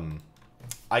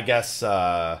 I guess,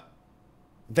 than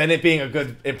it being a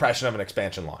good impression of an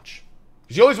expansion launch.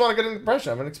 Because you always want a good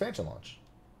impression of an expansion launch.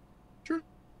 Sure.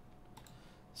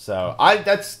 So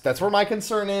that's where my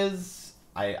concern is.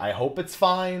 I hope it's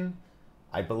fine.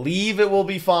 I believe it will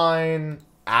be fine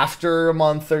after a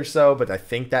month or so, but I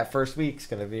think that first week's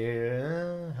gonna be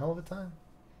a hell of a time.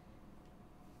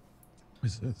 What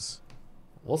is this?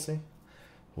 We'll see.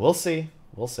 We'll see.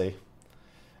 We'll see.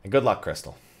 And good luck,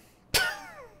 Crystal.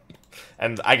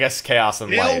 And I guess Chaos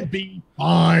and Light. It'll be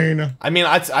fine. I mean,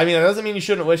 it doesn't mean you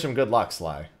shouldn't wish him good luck,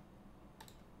 Sly.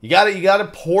 You gotta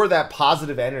pour that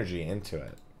positive energy into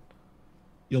it.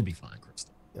 You'll be fine,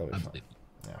 Crystal. You'll be I fine. believe.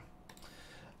 Yeah.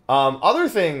 Other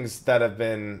things that have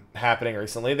been happening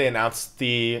recently, they announced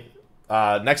the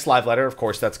next live letter. Of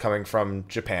course, that's coming from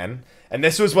Japan. And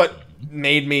this was what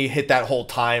made me hit that whole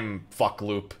time fuck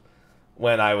loop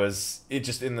when I was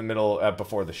just in the middle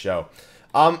before the show.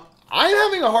 I'm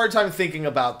having a hard time thinking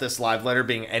about this live letter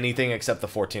being anything except the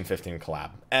 14-15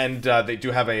 collab. And they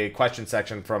do have a question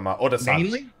section from Oda-san.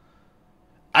 Mainly?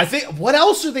 I think, what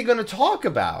else are they going to talk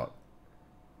about?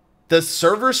 The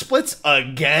server splits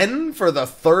again for the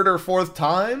third or fourth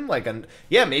time? Like,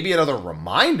 yeah, maybe another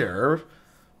reminder.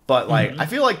 But, like, I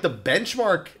feel like the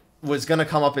benchmark was going to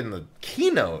come up in the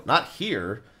keynote, not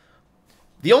here.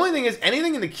 The only thing is,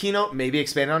 anything in the keynote may be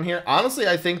expanded on here. Honestly,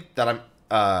 I think that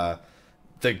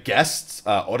the guest,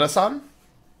 Oda-san,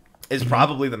 is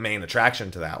probably the main attraction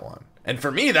to that one. And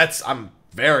for me, I'm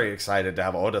very excited to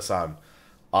have Oda-san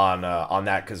on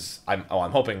that, because I'm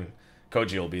hoping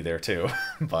Koji will be there too.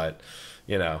 But,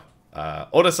 you know,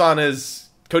 Oda-san is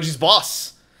Koji's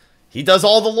boss. He does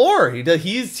all the lore. He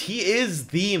is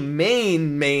the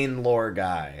main lore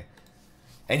guy.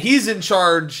 And he's in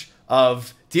charge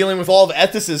of dealing with all of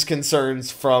Ethys's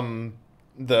concerns from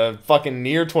the fucking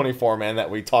Nier 24 man that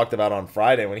we talked about on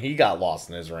Friday when he got lost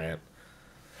in his rant.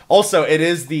 Also, it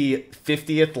is the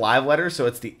 50th live letter, so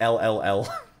it's the LLL.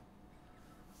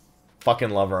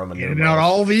 Fucking love Roman numerals. Getting out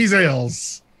all these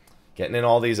L's. Getting in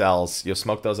all these L's. You'll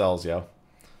smoke those L's, yo.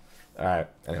 Alright,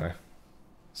 anyway.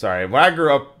 Sorry, when I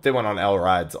grew up, they went on L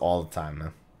rides all the time,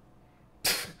 man.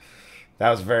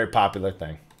 That was a very popular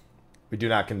thing. We do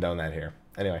not condone that here.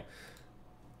 Anyway.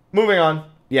 Moving on.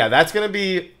 Yeah, that's going to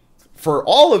be, for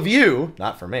all of you,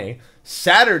 not for me,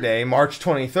 Saturday, March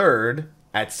 23rd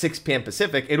at 6 p.m.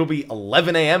 Pacific. It'll be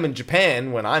 11 a.m. in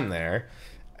Japan when I'm there.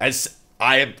 As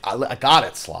I got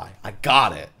it, Sly. I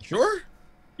got it. Sure?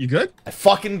 You good? I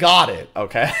fucking got it,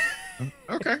 okay?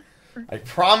 Okay. I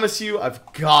promise you,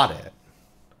 I've got it.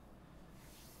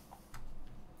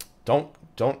 Don't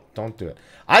do it.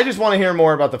 I just want to hear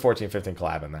more about the 14-15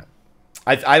 collab in that.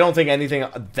 I don't think anything...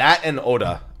 That and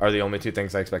Oda are the only two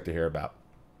things I expect to hear about.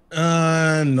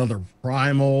 Another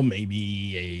primal,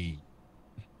 maybe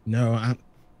a... No, I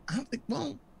don't think...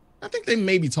 Well, I think they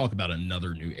maybe talk about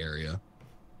another new area,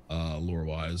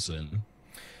 lore-wise, and...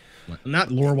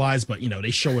 Not lore-wise, but, you know,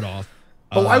 they show it off.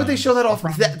 But why would they show that off?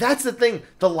 That's the thing.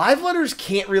 The live letters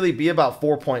can't really be about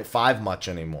 4.5 much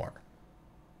anymore.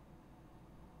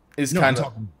 Is kind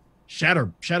of...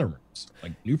 Shadow rooms,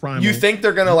 like new primal. You think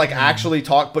they're gonna like actually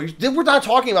talk, but we're not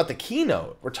talking about the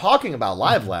keynote. We're talking about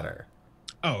live letter.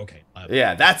 Oh, okay.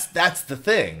 Yeah, that's the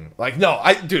thing. Like, no,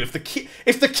 dude, if the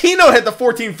keynote had the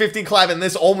 14-15 collab and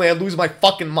this only, I'd lose my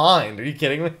fucking mind. Are you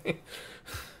kidding me?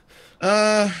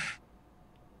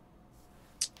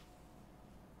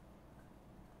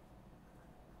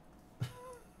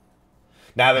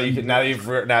 Now you've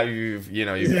I'm got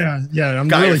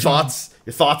really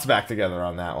your thoughts back together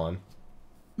on that one.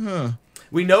 Huh.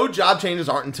 We know job changes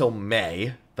aren't until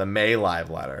May, the May live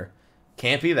letter.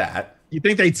 Can't be that. You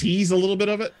think they tease a little bit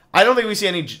of it? I don't think we see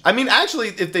any... I mean, actually,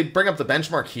 if they bring up the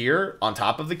benchmark here on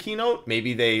top of the keynote,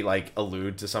 maybe they, like,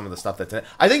 allude to some of the stuff that's in it.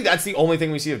 I think that's the only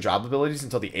thing we see of job abilities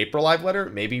until the April live letter.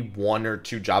 Maybe 1 or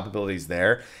 2 job abilities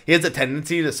there. He has a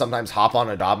tendency to sometimes hop on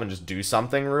a job and just do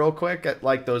something real quick at,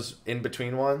 like, those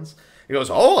in-between ones. He goes,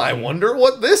 oh, I wonder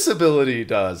what this ability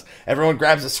does. Everyone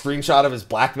grabs a screenshot of his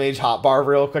Black Mage hotbar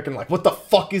real quick and like, what the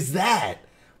fuck is that?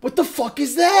 What the fuck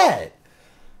is that?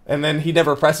 And then he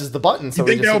never presses the button. So you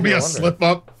think there'll be a slip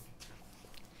up?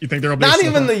 You think there'll be not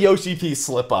even the Yoshi P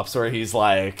slip ups where he's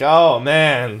like, oh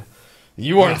man,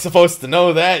 you weren't supposed to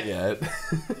know that yet.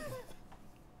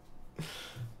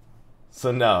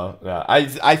 So no.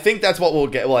 I think that's what we'll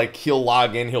get. Like, he'll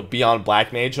log in, he'll be on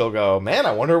Black Mage, he'll go, man,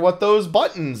 I wonder what those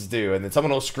buttons do. And then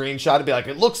someone will screenshot and be like,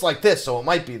 it looks like this, so it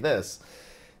might be this.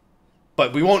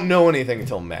 But we won't know anything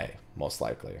until May, most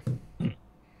likely.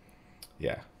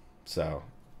 Yeah. So,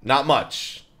 not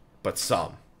much, but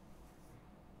some.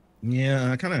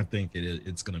 Yeah, I kind of think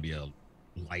it's going to be a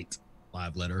light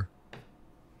live letter.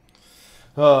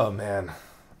 Oh, man.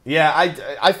 Yeah,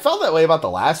 I felt that way about the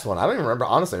last one. I don't even remember.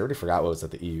 Honestly, I already forgot what was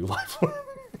at the EU live one.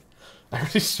 I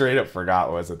already straight up forgot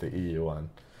what was at the EU one.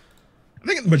 I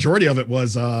think the majority of it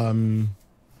was, no,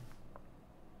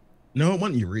 it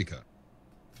wasn't Eureka.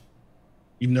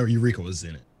 Even though Eureka was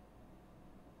in it.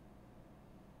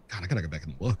 God, I gotta go back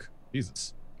and look.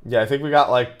 Jesus. Yeah, I think we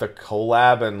got, like, the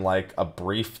collab and, like, a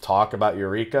brief talk about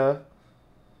Eureka.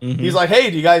 Mm-hmm. He's like, hey,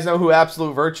 do you guys know who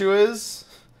Absolute Virtue is?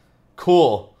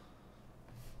 Cool.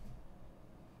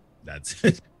 That's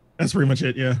it. That's pretty much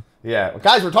it, yeah. Yeah.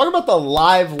 Guys, we're talking about the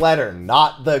live letter,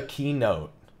 not the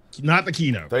keynote. Not the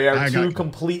keynote. They are two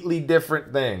completely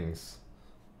different things.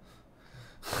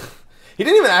 He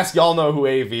didn't even ask y'all know who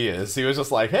AV is. He was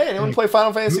just like, hey, anyone play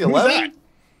Final Fantasy XI?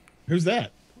 Who's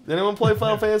that? Did anyone play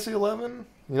Final Fantasy XI?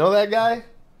 You know that guy?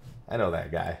 I know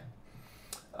that guy.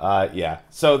 Yeah.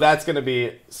 So that's going to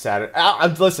be Saturday.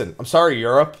 Listen, I'm sorry,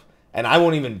 Europe, and I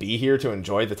won't even be here to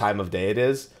enjoy the time of day it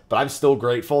is, but I'm still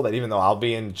grateful that even though I'll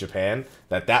be in Japan,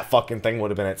 that fucking thing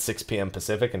would have been at 6 p.m.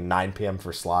 Pacific and 9 p.m.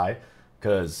 for Sly,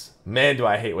 because, man, do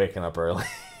I hate waking up early.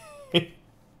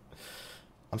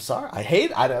 I'm sorry. I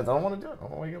don't want to do it. I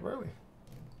don't want to wake up early.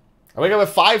 I wake up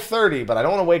at 5:30, but I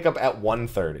don't want to wake up at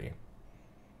 1:30.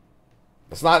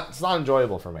 It's not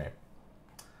enjoyable for me.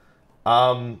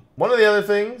 One of the other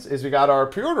things is we got our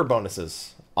pre-order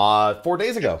bonuses 4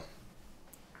 days ago.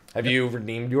 Have you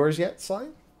redeemed yours yet, Sly?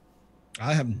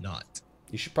 I have not.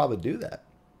 You should probably do that.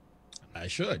 I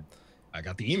should. I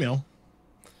got the email.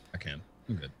 I can.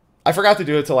 I'm good. I forgot to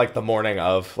do it till like the morning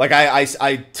of. Like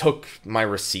I took my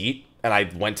receipt and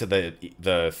I went to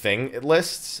the thing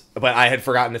lists, but I had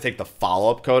forgotten to take the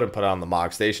follow-up code and put it on the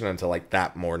Mog Station until like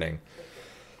that morning.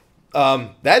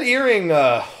 That earring,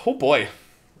 oh boy.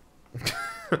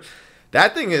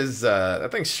 that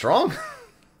thing's strong.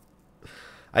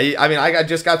 I mean, I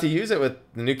just got to use it with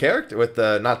the new character, with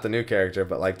the, not the new character,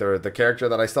 but like the character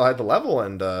that I still had to level,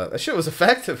 and that shit was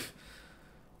effective.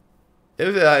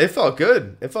 It felt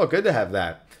good. It felt good to have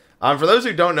that. For those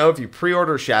who don't know, if you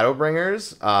pre-order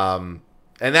Shadowbringers,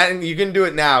 and that you can do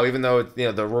it now, even though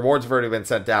the rewards have already been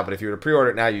sent out. But if you were to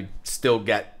pre-order it now, you'd still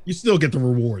get the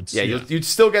rewards. Yeah, you'd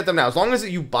still get them now as long as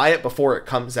you buy it before it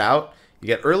comes out. You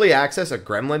get early access, a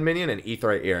Gremlin minion, and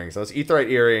Aetheryte earrings. Those Aetheryte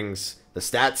earrings, the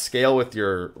stats scale with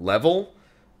your level,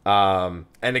 and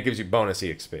it gives you bonus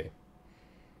EXP.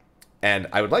 And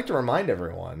I would like to remind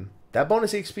everyone that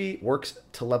bonus EXP works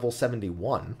to level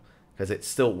 71 because it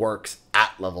still works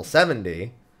at level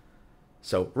 70.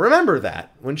 So remember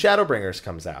that when Shadowbringers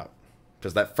comes out,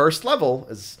 because that first level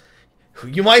is,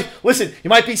 you might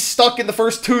be stuck in the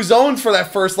first 2 zones for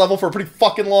that first level for a pretty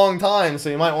fucking long time. So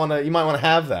you might want to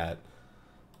have that.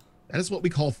 That is what we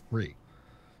call free.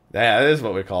 Yeah, that is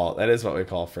what we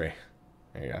call free.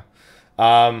 There you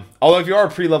go. Although if you are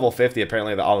pre-level 50,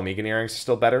 apparently the Alamigan earrings are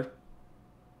still better,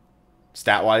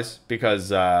 stat-wise,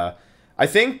 because I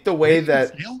think the way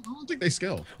that... I don't think they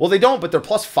scale. Well, they don't, but they're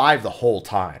 +5 the whole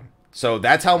time. So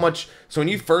that's how much... So when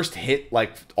you first hit,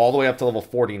 like, all the way up to level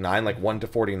 49, like 1 to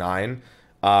 49,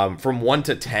 from 1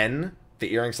 to 10...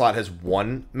 the earring slot has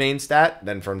 1 main stat.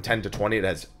 Then from 10 to 20, it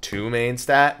has 2 main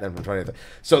stat. Then from 20 to...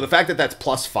 So the fact that that's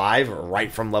 +5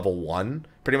 right from level 1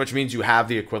 pretty much means you have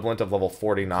the equivalent of level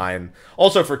 49.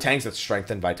 Also for tanks, it's strength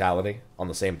and vitality on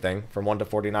the same thing from 1 to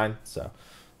 49. So,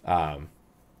 and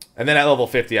then at level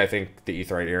 50, I think the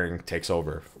Aetheryte earring takes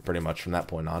over pretty much from that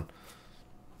point on.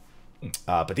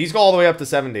 But these go all the way up to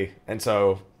 70. And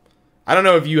so... I don't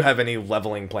know if you have any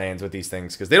leveling plans with these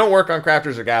things, because they don't work on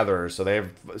crafters or gatherers, so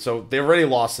they've already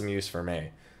lost some use for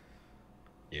me.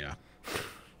 Yeah.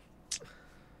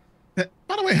 By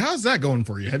the way, how's that going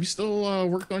for you? Have you still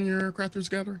worked on your crafters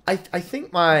gatherer? I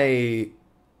think my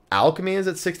alchemy is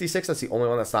at 66. That's the only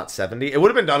one that's not 70. It would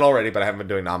have been done already, but I haven't been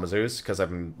doing Namazu's because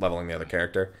I've been leveling the other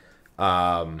character.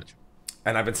 And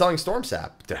I've been selling Storm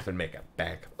Sap. I've been making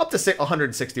bank up to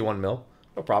 161 mil.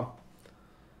 No problem.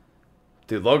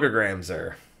 Dude, logograms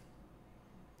are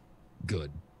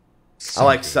good. So I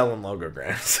like selling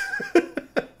logograms.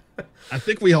 I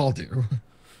think we all do.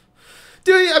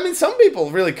 Dude, I mean, some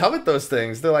people really covet those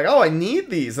things. They're like, oh, I need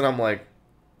these. And I'm like,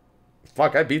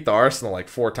 fuck, I beat the Arsenal like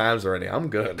 4 times already. I'm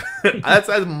good. that's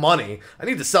money. I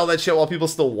need to sell that shit while people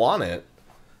still want it.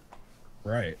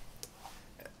 Right.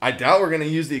 I doubt we're going to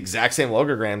use the exact same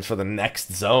logograms for the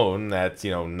next zone that's,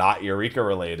 not Eureka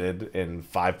related in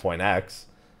 5.x.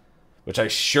 Which I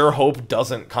sure hope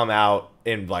doesn't come out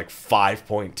in like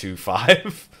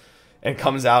 5.25 and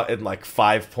comes out in like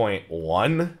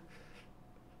 5.1.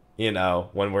 you know,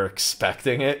 when we're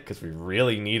expecting it, because we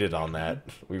really need it on that.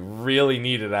 We really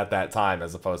need it at that time,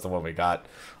 as opposed to when we got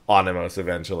Onimos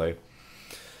eventually.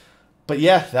 But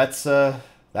yeah, that's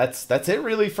it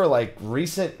really for like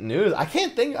recent news. I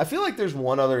can't think. I feel like there's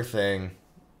one other thing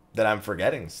that I'm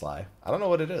forgetting, Sly. I don't know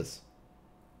what it is.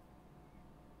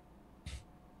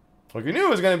 Like, we knew it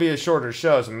was going to be a shorter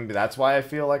show, so maybe that's why I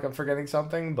feel like I'm forgetting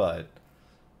something, but...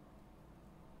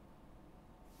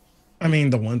 I mean,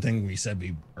 the one thing we said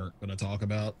we weren't going to talk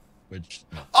about, which...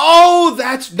 Oh,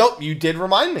 that's... Nope, you did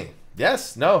remind me.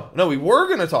 Yes, no, we were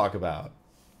going to talk about.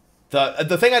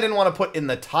 The thing I didn't want to put in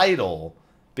the title,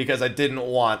 because I didn't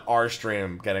want our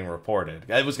stream getting reported.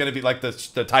 It was going to be like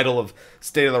the title of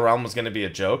State of the Realm was going to be a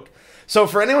joke. So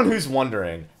for anyone who's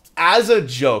wondering... As a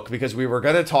joke, because we were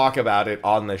going to talk about it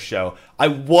on this show, I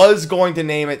was going to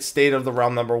name it State of the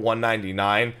Realm number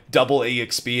 199, double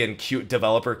EXP and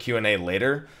developer Q&A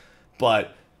later,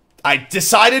 but I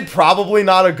decided probably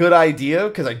not a good idea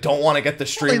because I don't want to get the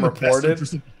stream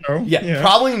reported. Yeah,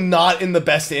 probably not in the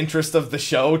best interest of the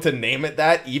show to name it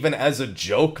that, even as a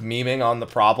joke, memeing on the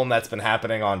problem that's been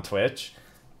happening on Twitch.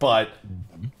 But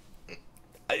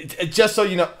just so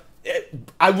you know,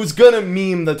 I was going to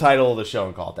meme the title of the show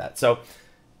and call it that. So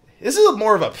this is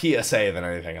more of a PSA than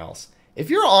anything else. If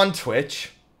you're on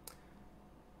Twitch,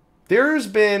 there's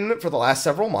been, for the last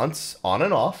several months, on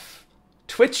and off,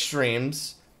 Twitch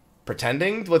streams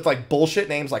pretending with like bullshit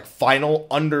names like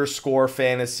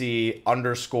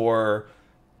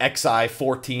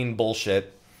Final_Fantasy_XI14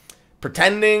 bullshit,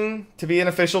 pretending to be an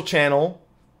official channel,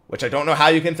 which I don't know how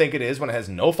you can think it is when it has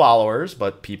no followers,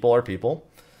 but people are people.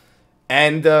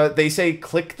 And they say,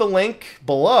 click the link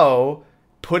below,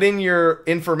 put in your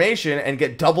information, and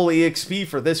get double EXP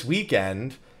for this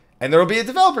weekend. And there will be a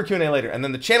developer Q&A later. And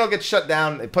then the channel gets shut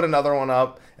down. They put another one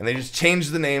up. And they just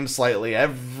change the name slightly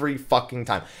every fucking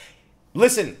time.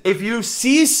 Listen, if you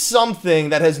see something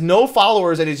that has no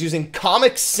followers and is using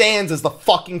Comic Sans as the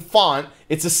fucking font,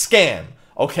 it's a scam.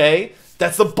 Okay?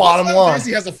 That's the bottom line.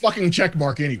 He has a fucking check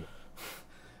mark anyway.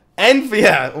 And,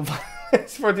 yeah.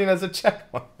 14 has a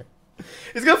check mark.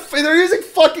 They're using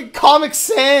fucking Comic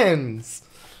Sans.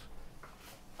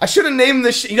 I should have named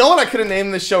this. You know what? I could have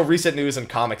named this show Recent News and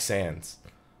Comic Sans.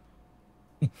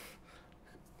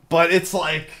 But it's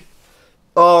like,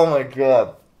 oh my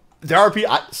god, there are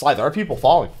people. Sly, there are people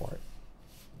falling for it.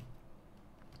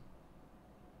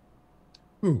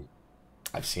 Who?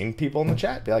 I've seen people in the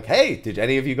chat be like, "Hey, did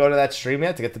any of you go to that stream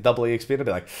yet to get the double EXP?" And I'll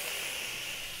be like,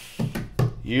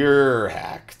 "You're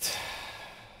hacked."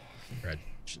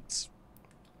 Congratulations.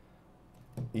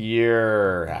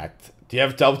 You're hacked. Do you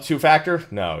have double two-factor?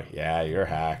 No. Yeah, you're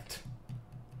hacked.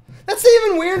 That's the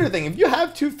even weirder thing. If you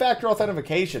have two-factor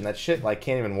authentication, that shit like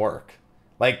can't even work.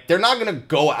 Like, they're not gonna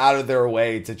go out of their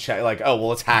way to check. Like, oh well,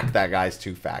 let's hack that guy's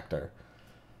two-factor.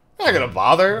 They're not gonna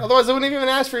bother. Otherwise, they wouldn't even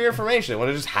ask for your information. They would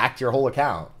have just hacked your whole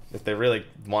account if they really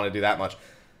want to do that much.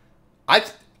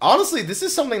 Honestly, this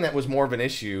is something that was more of an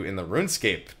issue in the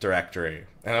RuneScape directory,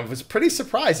 and I was pretty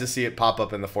surprised to see it pop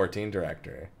up in the 14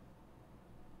 directory.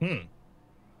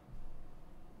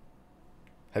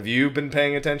 Have you been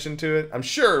paying attention to it? I'm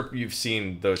sure you've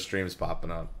seen those streams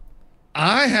popping up.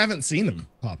 I haven't seen them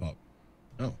pop up.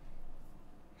 No.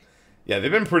 Yeah, they've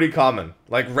been pretty common.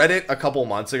 Like, Reddit a couple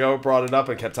months ago brought it up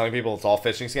and kept telling people it's all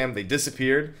phishing scam. They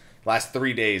disappeared. Last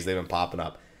 3 days, they've been popping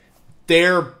up.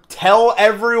 Tell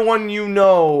everyone you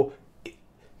know,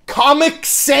 Comic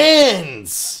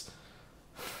Sans!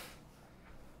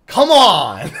 Come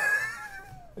on!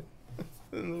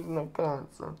 There's no Comic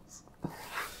Sans.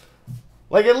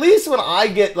 Like, at least when I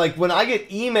get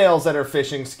emails that are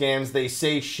phishing scams, they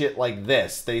say shit like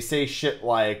this. They say shit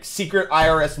like, secret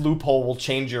IRS loophole will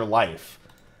change your life.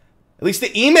 At least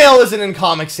the email isn't in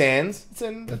Comic Sans. It's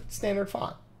in the standard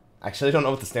font. Actually, I don't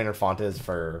know what the standard font is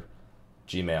for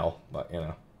Gmail, but, you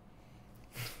know.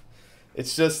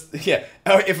 It's just, yeah.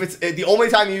 If it's the only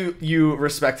time you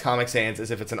respect Comic Sans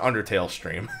is if it's an Undertale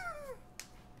stream.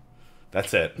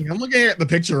 That's it. I'm looking at the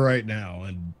picture right now,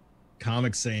 and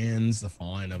Comic Sans, the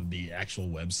font of the actual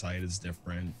website is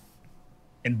different.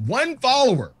 And 1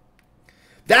 follower.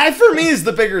 That, for me, is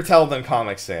the bigger tell than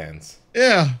Comic Sans.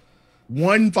 Yeah.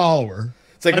 1 follower.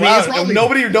 It's like, wow, probably...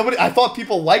 nobody, I thought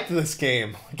people liked this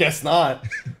game. I guess not.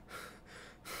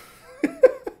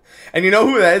 And you know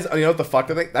who that is? You know what the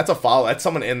fucked up thing? That's a follow. That's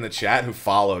someone in the chat who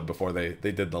followed before they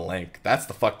did the link. That's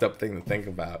the fucked up thing to think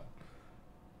about.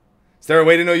 Is there a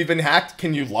way to know you've been hacked?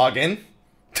 Can you log in?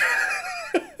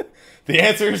 The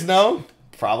answer is no.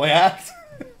 Probably hacked.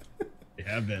 They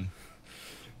have been.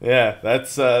 Yeah,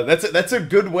 that's a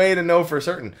good way to know for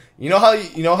certain. You know how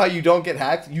you don't get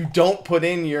hacked? You don't put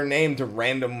in your name to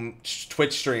random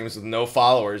Twitch streams with no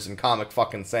followers in Comic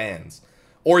fucking Sans.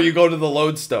 Or you go to the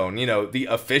Lodestone, you know, the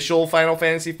official Final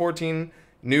Fantasy XIV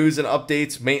news and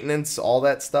updates, maintenance, all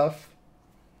that stuff.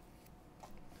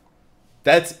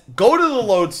 Go to the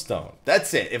Lodestone.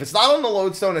 That's it. If it's not on the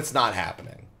Lodestone, it's not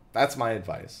happening. That's my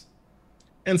advice.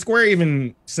 And Square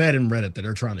even said in Reddit that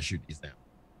they're trying to shoot these down.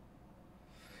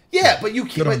 Yeah, but you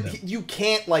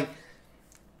can't, like,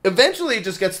 eventually it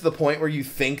just gets to the point where you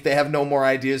think they have no more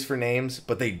ideas for names,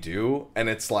 but they do, and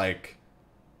it's like,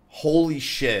 holy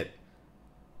shit.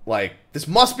 Like, this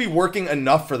must be working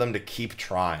enough for them to keep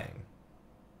trying.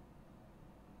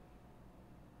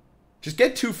 Just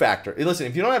get two-factor. Listen,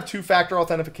 if you don't have two-factor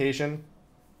authentication,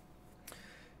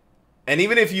 and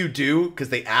even if you do, because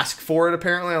they ask for it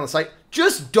apparently on the site,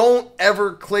 just don't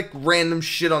ever click random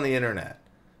shit on the internet.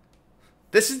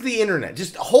 This is the internet.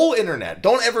 Just whole internet.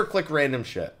 Don't ever click random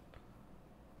shit.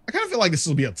 I kind of feel like this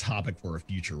will be a topic for a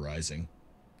future Rising.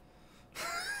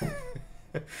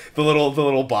 the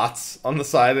little bots on the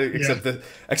side,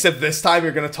 except this time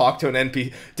you're gonna talk to an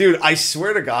NPC. Dude, I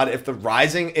swear to God,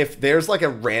 if there's like a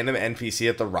random NPC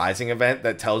at the Rising event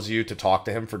that tells you to talk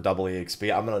to him for double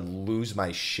EXP, I'm gonna lose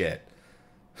my shit.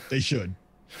 They should.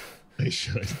 They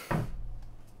should.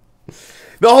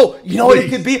 No, you know what it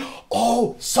could be?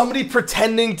 Oh, somebody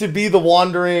pretending to be the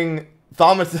wandering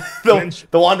the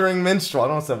wandering minstrel. I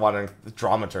don't want to say wandering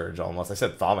dramaturge almost. I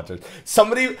said thaumaturge.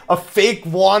 Somebody, a fake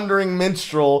wandering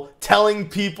minstrel telling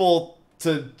people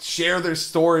to share their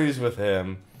stories with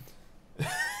him.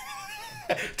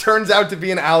 Turns out to be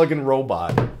an Allegan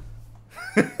robot.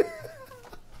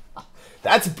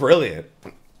 That's brilliant.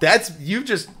 That's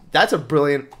a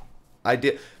brilliant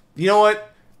idea. You know what?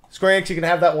 Square Enix, you can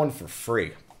have that one for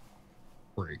free.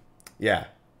 Free. Yeah.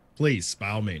 Please,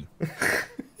 by all means.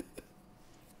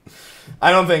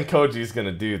 I don't think Koji's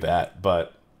gonna do that,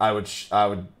 but I would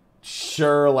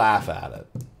sure laugh at it.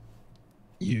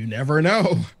 You never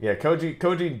know. Yeah,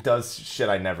 Koji does shit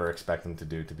I never expect him to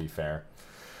do, to be fair.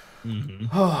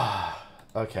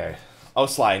 Mm-hmm. Okay. Oh,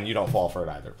 Sly, and you don't fall for it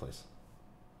either, please.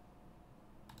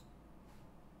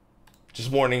 Just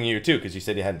warning you, too, because you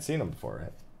said you hadn't seen him before,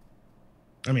 right?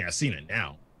 I mean, I've seen it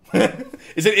now.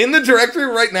 Is it in the directory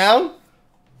right now?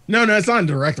 No, it's not in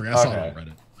directory. I saw it on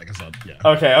Reddit. Like I said, yeah.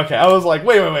 Okay. I was like,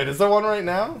 wait. Is there one right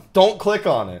now? Don't click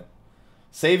on it.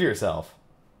 Save yourself.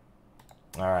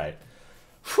 All right.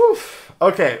 Whew.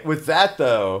 Okay, with that,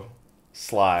 though,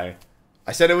 Sly,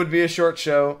 I said it would be a short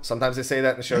show. Sometimes they say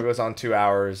that and the show goes on 2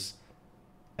 hours.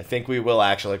 I think we will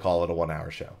actually call it a 1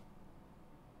 hour show.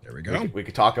 There we go. We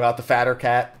could talk about the fatter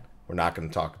cat. We're not going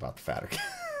to talk about the fatter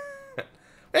cat.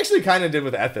 We actually kind of did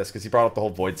with Ethis because he brought up the whole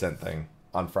Void Scent thing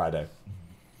on Friday.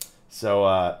 So,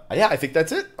 yeah, I think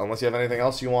that's it. Unless you have anything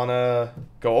else you want to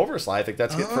go over, Sly. I think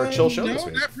that's it for a chill show this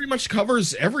week. That pretty much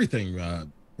covers everything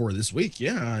for this week.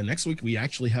 Yeah, next week we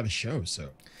actually have a show. So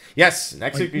yes,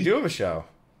 next week we do have a show.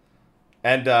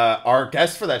 And our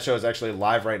guest for that show is actually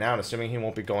live right now. And assuming he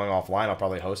won't be going offline, I'll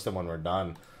probably host him when we're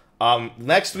done.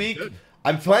 Next week,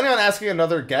 I'm planning on asking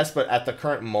another guest, but at the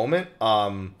current moment,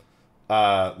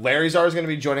 Larry Czar is going to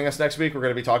be joining us next week. We're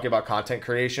going to be talking about content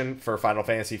creation for Final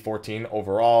Fantasy XIV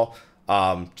overall.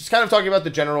 Just kind of talking about the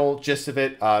general gist of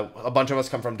it. A bunch of us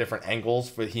come from different angles.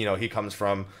 But, he comes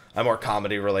from a more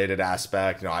comedy-related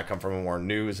aspect. I come from a more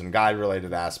news and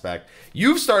guide-related aspect.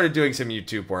 You've started doing some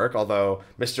YouTube work, although,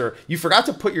 you forgot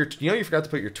to put your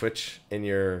Twitch in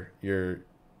your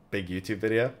big YouTube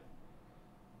video.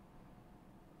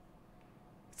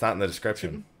 It's not in the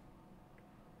description.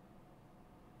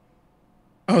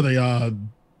 Oh, the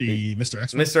Mr.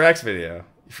 X. Mr. X video.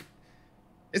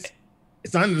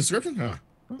 It's not in the description, huh?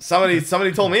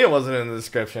 Somebody told me it wasn't in the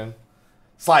description.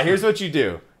 Sly, here's what you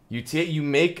do. You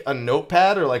make a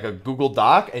notepad or like a Google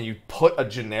Doc and you put a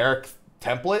generic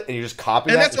template and you just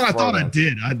copy that. And that's what I thought I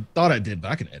did. I thought I did,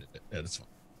 but I can edit it. That's fine.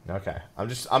 Okay.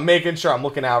 I'm making sure. I'm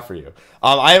looking out for you.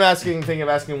 I am thinking of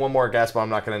asking one more guest, but I'm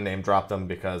not going to name drop them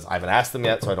because I haven't asked them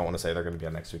yet, so I don't want to say they're going to be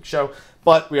on next week's show.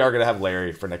 But we are going to have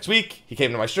Larry for next week. He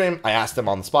came to my stream. I asked him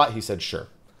on the spot. He said sure.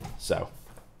 So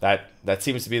that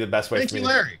seems to be the best way for me.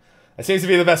 Larry. That seems to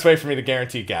be the best way for me to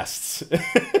guarantee guests.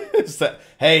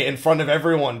 Hey, in front of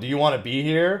everyone, do you want to be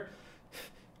here?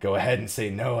 Go ahead and say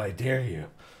no, I dare you.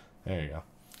 There you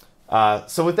go.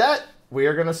 So with that, we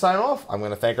are going to sign off. I'm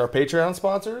going to thank our Patreon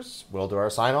sponsors. We'll do our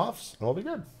sign-offs, and we'll be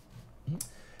good.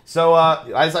 So,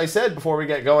 as I said, before we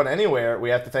get going anywhere, we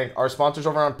have to thank our sponsors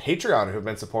over on Patreon who have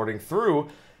been supporting through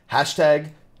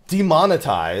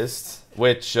 #demonetized,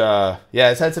 which,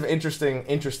 has had some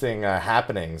interesting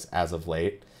happenings as of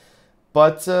late.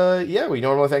 But yeah, we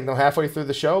normally thank them halfway through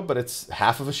the show, but it's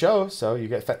half of a show, so you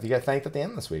get thanked at the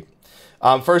end this week.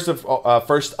 First of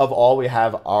all, we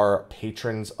have our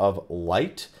patrons of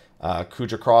light,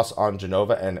 Khuja Cross on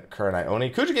Jenova and Kurenai Oni.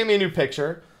 Khuja gave me a new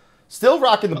picture, still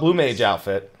rocking the Blue Mage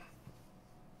outfit.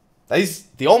 He's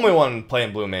the only one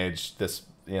playing Blue Mage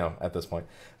at this point.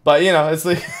 But it's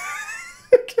like,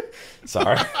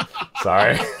 sorry,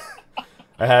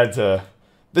 I had to.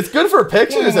 It's good for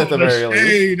pictures at the very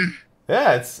least.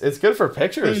 Yeah, it's good for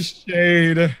pictures.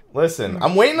 Shade. Listen,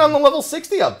 I'm waiting on the level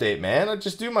 60 update, man. I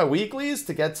just do my weeklies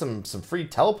to get some free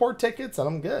teleport tickets, and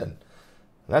I'm good. And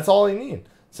that's all I need.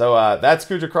 So that's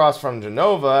Khuja Cross from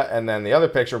Jenova, and then the other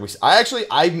picture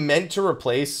I meant to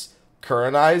replace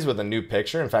Kurenai's with a new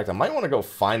picture. In fact, I might want to go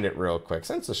find it real quick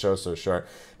since the show's so short.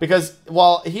 Because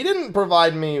while he didn't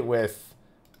provide me with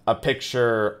a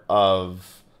picture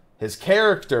of his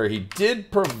character, he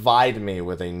did provide me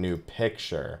with a new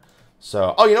picture.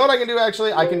 So, you know what I can do,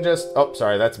 actually? I can just... Oh,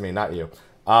 sorry, that's me, not you.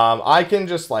 I can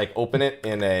just, like, open it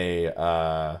in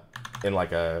a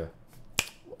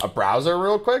browser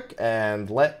real quick. And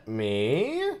let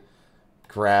me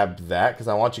grab that, because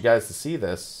I want you guys to see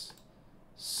this.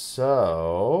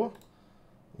 So,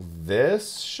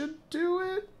 this should do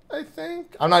it, I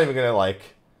think. I'm not even going to,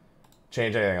 like,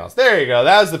 change anything else. There you go.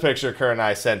 That was the picture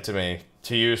Kurenai sent to me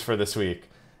to use for this week.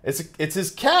 It's his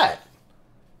cat.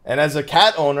 And as a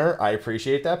cat owner, I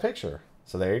appreciate that picture.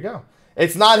 So there you go.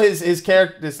 It's not his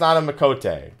character. It's not a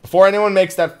Makote. Before anyone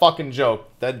makes that fucking joke,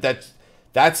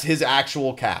 that's his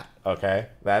actual cat. Okay,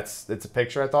 it's a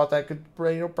picture I thought that could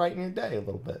brighten your day a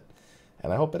little bit,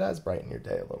 and I hope it has brightened your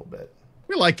day a little bit.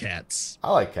 We like cats.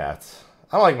 I like cats.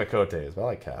 I don't like Makotes, but I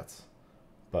like cats.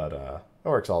 But it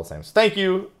works all the same. So thank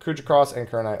you, Khuja Cross and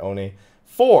Kurenai Oni,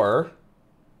 for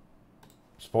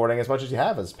supporting as much as you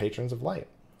have as patrons of light.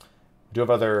 We do have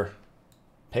other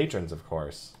patrons, of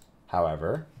course,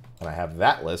 however, and I have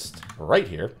that list right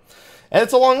here. And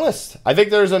it's a long list. I think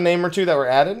there's a name or two that were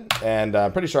added, and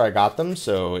I'm pretty sure I got them.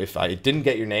 So if I didn't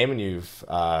get your name and you've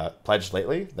pledged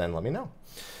lately, then let me know.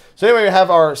 So anyway, we have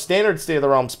our standard State of the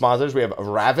Realm sponsors. We have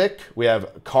Ravik, we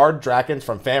have Card Drakens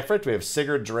from Fanfrit, we have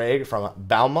Sigurd Drake from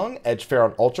Balmung, Edge Fair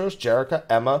on Ultros, Jerica,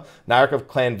 Emma, Nyark of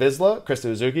Clan Vizsla,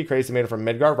 Krista Uzuki, Crazy Maiden from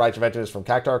Midgard, Right Adventures from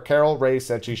Cactar, Carol, Ray,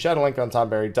 Senchi, Shadowlink on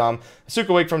Tomberry, Dom,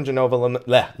 Asuka Wake from Jenova,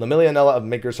 Lamilia Nella of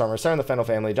Midgard Summer, Serren the Fennel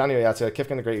family, Janhyua Yotsuyu,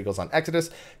 Kifca and the Great Eagles on Exodus,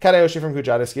 Aoshi from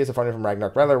Kujata, Skia Symphonia from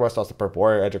Ragnarok, Rylanator Westaus The Purple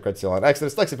Warrior, Eadric Redsteele on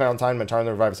Exodus, Lexxie Valentine, Mantaru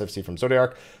the Rivivus FC from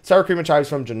Zodiark, Sour Cream and Chives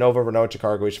from Jenova, Rynoet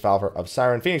Chikara, Goetia, Valefar of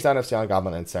Siren, Phoenix Down FC on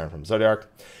Goblin, and Serren from Zodiark.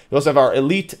 We also have our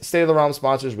elite State of the Realm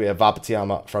sponsors. We have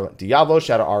Vapatiama from Diablo,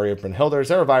 Shadow Aria of Brynhildr,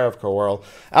 Zeravire of Coworld,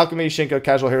 Alchemy, Shinko,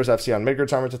 Casual Heroes FC on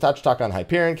Midgard Armor, Tatachitaka on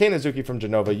Hyperion, Kane Azuki from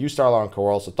Jenova, U-Starla on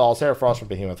Coworld, Sothal, Sarah Frost from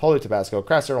Behemoth, Holy Tabasco,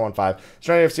 Crash 015,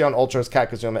 Serenity FC on Ultras, Cat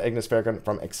Kazuma, Ignis Farragon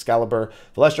from Excalibur,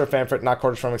 Valestra Fanfrit, Not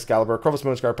Quarters from Excalibur, Corvus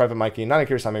Moonscar, Private Mikey, Nani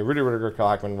Kirisami, Rudy Rudiger,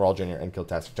 Kyle Ackman, Raul Jr., and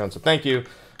Kiltastic Jones. So thank you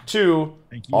to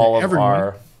all of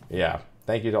our... Yeah,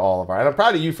 thank you to all of our... And I'm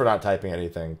proud of you for not typing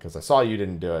anything, because I saw you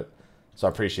didn't do it. So I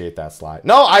appreciate that, Sly.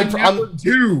 No, I'm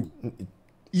do.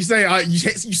 You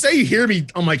say you hear me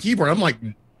on my keyboard. I'm like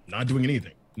not doing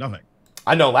anything. Nothing.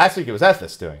 I know. Last week it was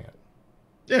Ethis doing it.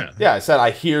 Yeah. Yeah. I said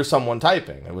I hear someone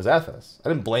typing. It was Ethis. I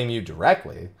didn't blame you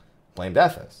directly. Blamed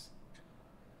Ethis.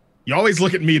 You always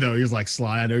look at me though. You're like,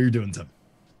 Sly, I know you're doing something.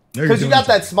 Because you got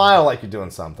that smile like you're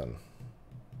doing something.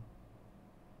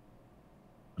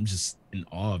 I'm just in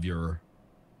awe of your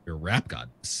rap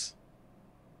goddess.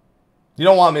 You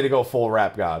don't want me to go full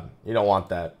rap god. You don't want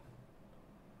that.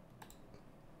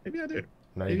 Maybe I do.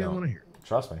 No, Maybe you don't. I want to hear.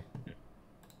 Trust me. Yeah.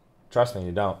 Trust me,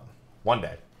 you don't. One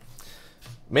day.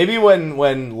 Maybe when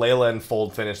Layla and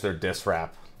Fold finished their diss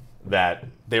rap that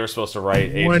they were supposed to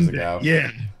write ages ago. Yeah.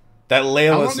 That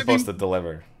Layla was supposed to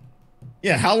deliver.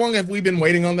 Yeah, how long have we been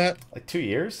waiting on that? Like 2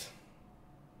 years?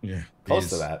 Yeah. Close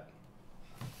to that.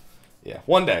 Yeah,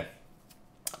 one day.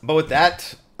 But with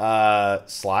that...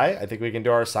 Sly, I think we can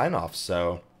do our sign-off.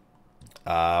 So,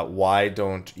 why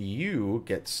don't you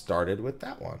get started with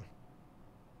that one?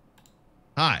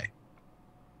 Hi,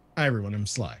 everyone. I'm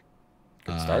Sly.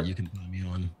 Good start. You can find me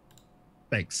on.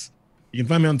 Thanks. You can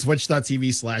find me on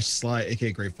Twitch.tv/Sly,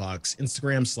 aka Greyfox,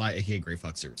 Instagram Sly, aka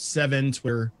Greyfox07,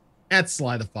 Twitter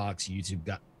 @Slythefox,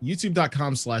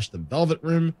 YouTube.com/The Velvet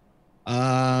Room.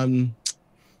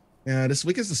 Yeah, this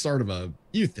week is the start of a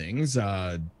few things.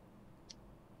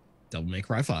 Devil May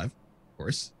Cry 5, of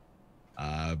course.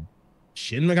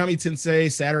 Shin Megami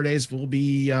Tensei Saturdays will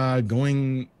be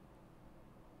going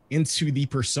into the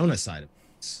Persona side of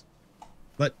things.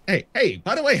 But hey,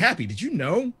 by the way, Happy, did you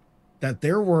know that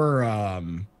there were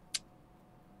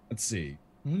let's see,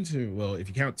 1, 2, well, if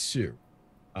you count 2,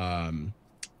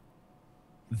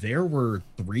 There were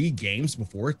 3 games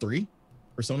before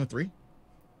Persona 3.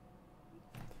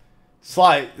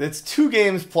 Sly, it's 2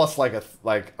 games plus like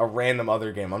a random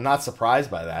other game. I'm not surprised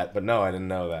by that, but no, I didn't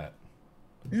know that.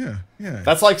 Yeah.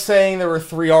 That's like saying there were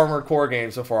 3 Armored Core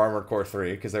games before Armored Core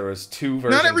 3 because there was 2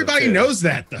 versions. Not everybody knows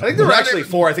that though. I think there were actually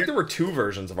 4. I think there were 2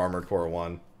 versions of Armored Core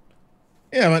 1.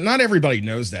 Yeah, but not everybody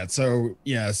knows that. So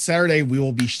yeah, Saturday we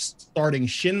will be starting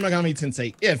Shin Megami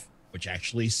Tensei If, which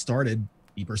actually started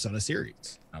the Persona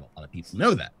series. Not a lot of people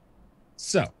know that.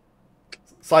 So,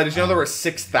 Sly, did you know there were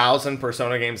 6,000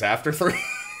 Persona games after 3?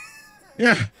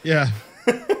 Yeah.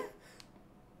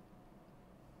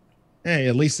 Hey,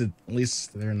 at least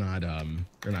they're not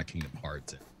Kingdom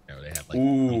Hearts. You know, they have like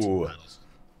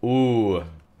Ooh,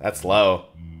 that's low.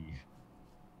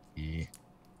 Yeah.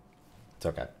 It's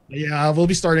okay. Yeah, we'll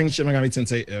be starting Shin Megami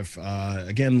Tensei If.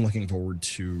 Again, looking forward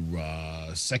to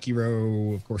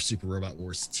Sekiro, of course, Super Robot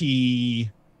Wars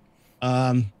T.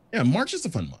 Yeah, March is a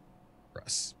fun month for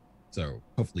us. So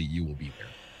hopefully you will be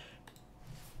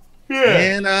there.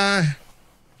 Yeah. And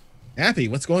Happy,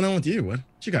 what's going on with you? What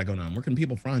you got going on? Where can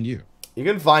people find you? You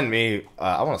can find me.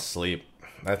 I want to sleep.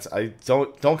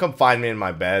 Don't come find me in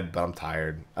my bed, but I'm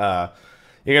tired.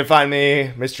 You can find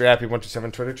me, Mr.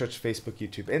 Happy127, Twitter, Twitch, Facebook,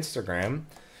 YouTube, Instagram.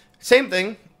 Same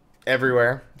thing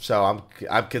everywhere. So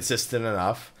I'm consistent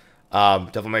enough.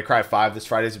 Devil May Cry 5 this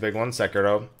Friday is a big one.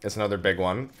 Sekiro is another big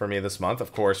one for me this month.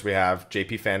 Of course, we have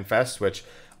JP Fan Fest, which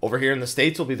over here in the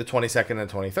States will be the 22nd and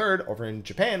 23rd. Over in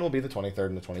Japan will be the 23rd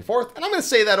and the 24th. And I'm going to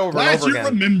say that over and over again.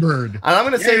 Remembered. And I'm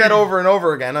going to say that over and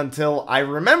over again until I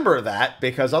remember that,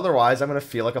 because otherwise I'm going to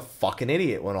feel like a fucking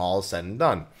idiot when all is said and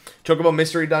done. Chocobo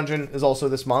Mystery Dungeon is also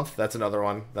this month. That's another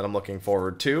one that I'm looking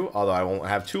forward to, although I won't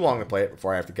have too long to play it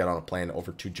before I have to get on a plane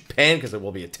over to Japan, because I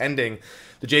will be attending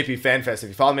the JP Fan Fest. If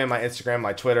you follow me on my Instagram,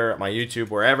 my Twitter, my YouTube,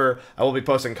 wherever, I will be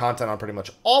posting content on pretty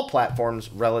much all platforms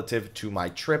relative to my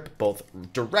trip, both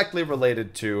directly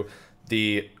related to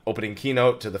the opening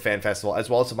keynote to the fan festival, as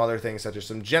well as some other things such as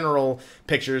some general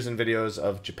pictures and videos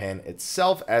of Japan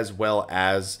itself, as well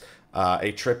as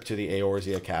a trip to the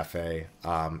Eorzea Cafe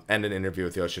and an interview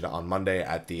with Yoshida on Monday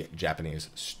at the Japanese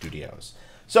studios.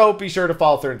 So be sure to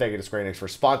follow through, and thank you to Square Enix for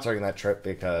sponsoring that trip,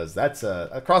 because that's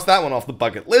I crossed that one off the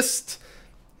bucket list,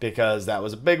 because that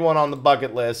was a big one on the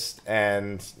bucket list,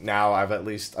 and now I've at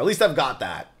least I've got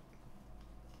that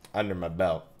under my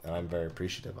belt, and I'm very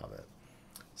appreciative of it.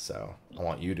 So I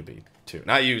want you to be too.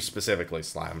 Not you specifically,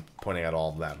 Sly. I'm pointing at all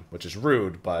of them, which is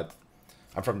rude, but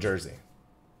I'm from Jersey.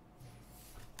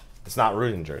 It's not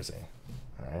rude in Jersey.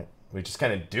 All right? We just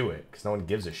kind of do it because no one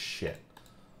gives a shit.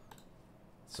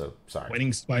 So, sorry.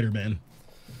 Winning Spider-Man.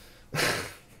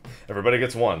 Everybody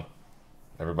gets one.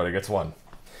 Everybody gets one.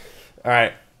 All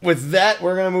right. With that,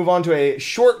 we're going to move on to a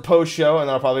short post show, and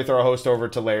then I'll probably throw a host over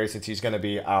to Larry since he's going to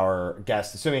be our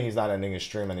guest, assuming he's not ending his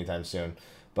stream anytime soon.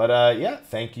 But, yeah,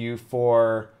 thank you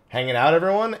for hanging out,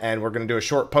 everyone, and we're going to do a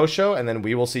short post show, and then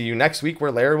we will see you next week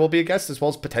where Larry will be a guest as well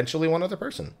as potentially one other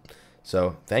person.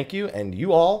 So, thank you, and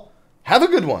you all have a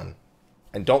good one.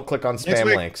 And don't click on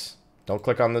spam links. Don't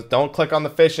click on the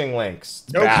phishing links.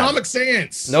 It's no bad. Comic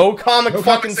Sans. No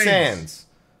fucking sans.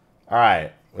 All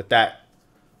right. With that,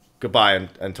 goodbye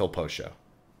until post show.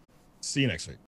 See you next week.